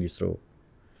atmosphere in ISRO.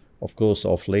 Of course,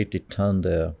 of late it turned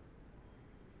a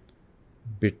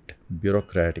bit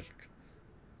bureaucratic,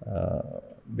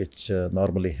 which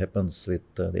normally happens with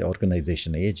the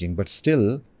organization aging. But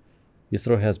still,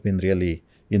 ISRO has been really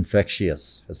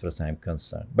infectious as far as I'm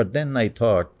concerned. But then I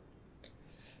thought,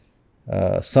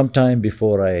 sometime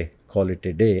before I call it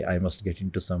a day, I must get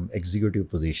into some executive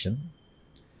position.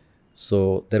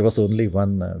 So there was only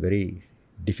one very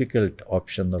difficult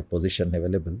option or position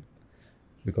available,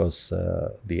 because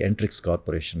the Antrix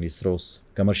Corporation, ISRO's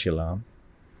commercial arm,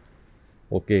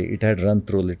 okay, it had run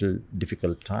through a little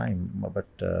difficult time, but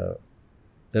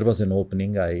there was an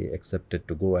opening. I accepted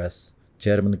to go as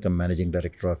Chairman-cum-Managing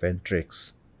Director of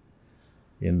Antrix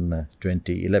in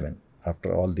 2011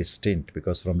 after all this stint,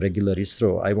 because from regular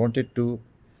ISRO, I wanted to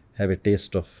have a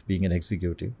taste of being an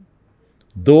executive.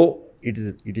 Though it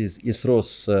is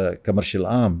ISRO's commercial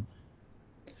arm,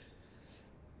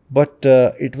 but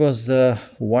it was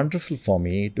wonderful for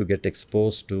me to get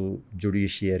exposed to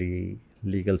judiciary,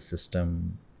 legal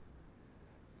system,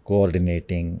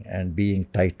 coordinating and being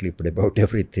tight-lipped about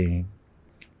everything.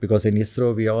 Because in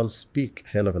ISRO, we all speak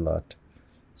hell of a lot.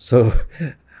 So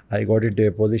I got into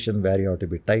a position where you have to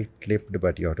be tight-lipped,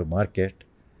 but you have to market.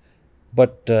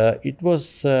 But it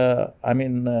was,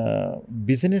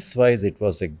 business-wise, it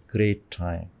was a great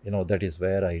time. That is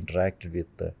where I interacted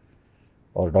with,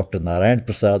 or Dr. Narayan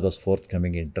Prasad was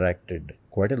forthcoming, interacted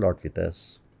quite a lot with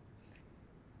us.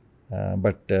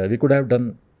 But we could have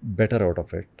done better out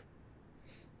of it,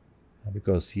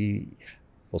 because he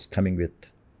was coming with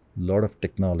a lot of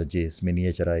technologies,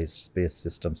 miniaturized space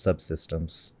systems,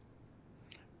 subsystems.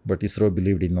 But ISRO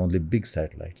believed in only big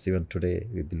satellites. Even today,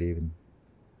 we believe in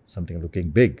something looking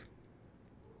big.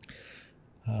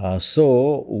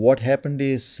 So what happened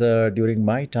is, during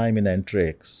my time in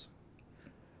Antrix,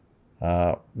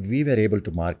 we were able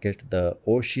to market the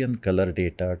ocean color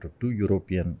data to 2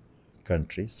 European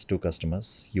countries, 2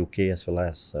 customers, UK as well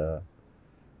as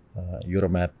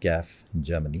Euromap GAF in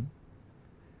Germany.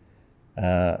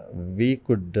 We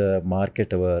could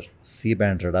market our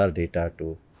C-band radar data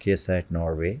to KSAT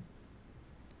Norway.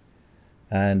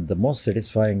 And the most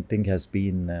satisfying thing has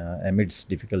been, amidst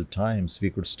difficult times, we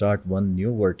could start one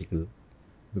new vertical,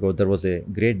 because there was a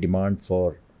great demand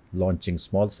for launching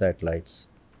small satellites.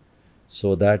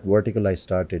 So that vertical I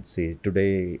started. See,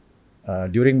 today,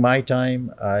 during my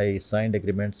time, I signed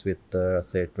agreements with,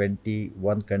 say,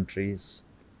 21 countries,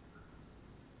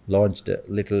 launched a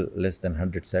little less than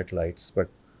 100 satellites. But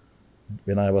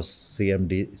when I was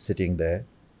CMD sitting there,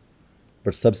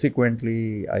 but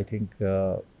subsequently, I think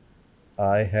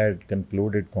I had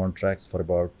concluded contracts for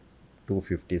about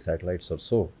 250 satellites or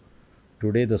so.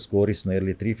 Today, the score is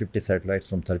nearly 350 satellites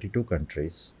from 32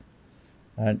 countries.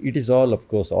 And it is all, of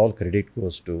course, all credit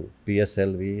goes to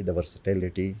PSLV, the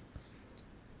versatility.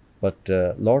 But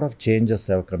a lot of changes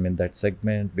have come in that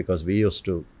segment, because we used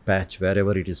to patch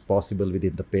wherever it is possible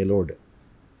within the payload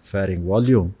fairing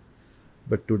volume.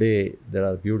 But today, there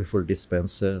are beautiful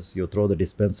dispensers. You throw the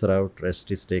dispenser out,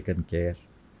 rest is taken care.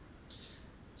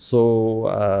 So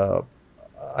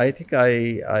I think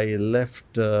I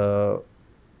left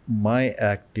my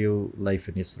active life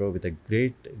in ISRO with a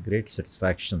great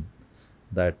satisfaction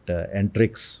that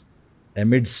Antrix,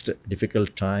 amidst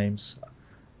difficult times,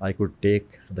 I could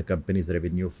take the company's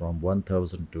revenue from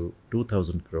 1,000 to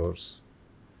 2,000 crores.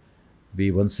 We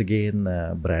once again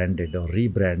branded or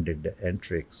rebranded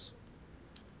Antrix.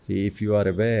 See, if you are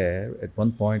aware, at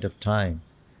one point of time,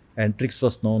 Antrix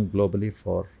was known globally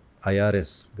for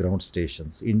IRS ground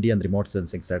stations, Indian remote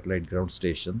sensing satellite ground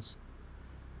stations.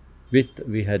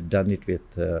 We had done it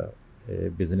with a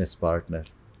business partner,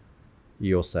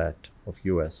 EOSat of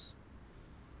US.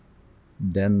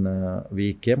 Then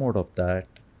we came out of that.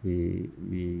 We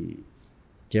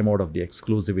came out of the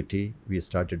exclusivity. We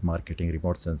started marketing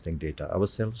remote sensing data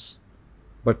ourselves.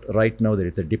 But right now there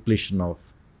is a depletion of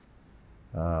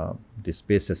the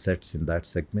space assets in that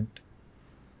segment.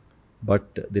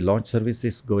 But the launch service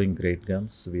is going great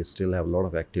guns. We still have a lot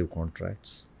of active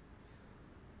contracts.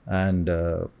 And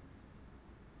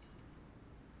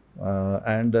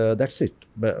that's it.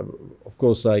 But of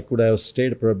course, I could have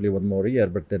stayed probably one more year,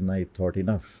 but then I thought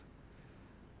enough.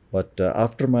 But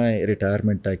after my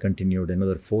retirement, I continued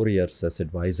another 4 years as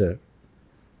advisor.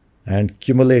 And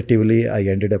cumulatively, I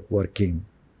ended up working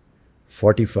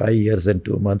 45 years and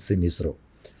 2 months in ISRO.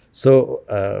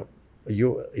 So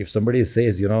if somebody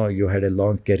says, you had a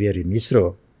long career in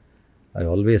ISRO, I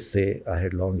always say I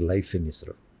had long life in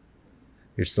ISRO.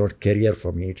 It's not career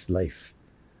for me, it's life.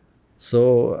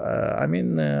 So,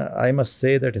 I must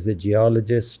say that as a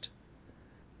geologist,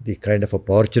 the kind of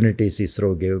opportunities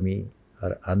ISRO gave me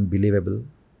are unbelievable.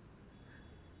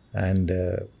 And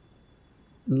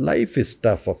life is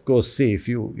tough, of course. See, if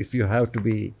you have to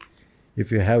be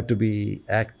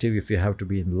active, if you have to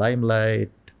be in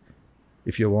limelight,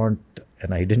 if you want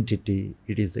an identity,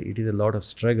 it is a lot of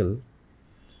struggle,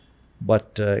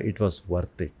 but it was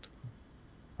worth it.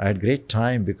 I had great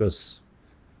time because,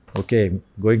 okay, I'm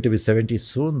going to be 70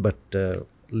 soon, but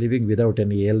living without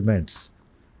any ailments,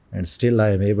 and still I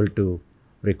am able to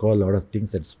recall a lot of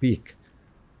things and speak.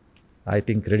 I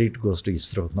think credit goes to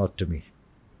ISRO, not to me.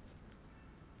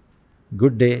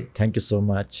 Good day. Thank you so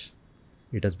much.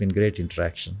 It has been great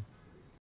interaction.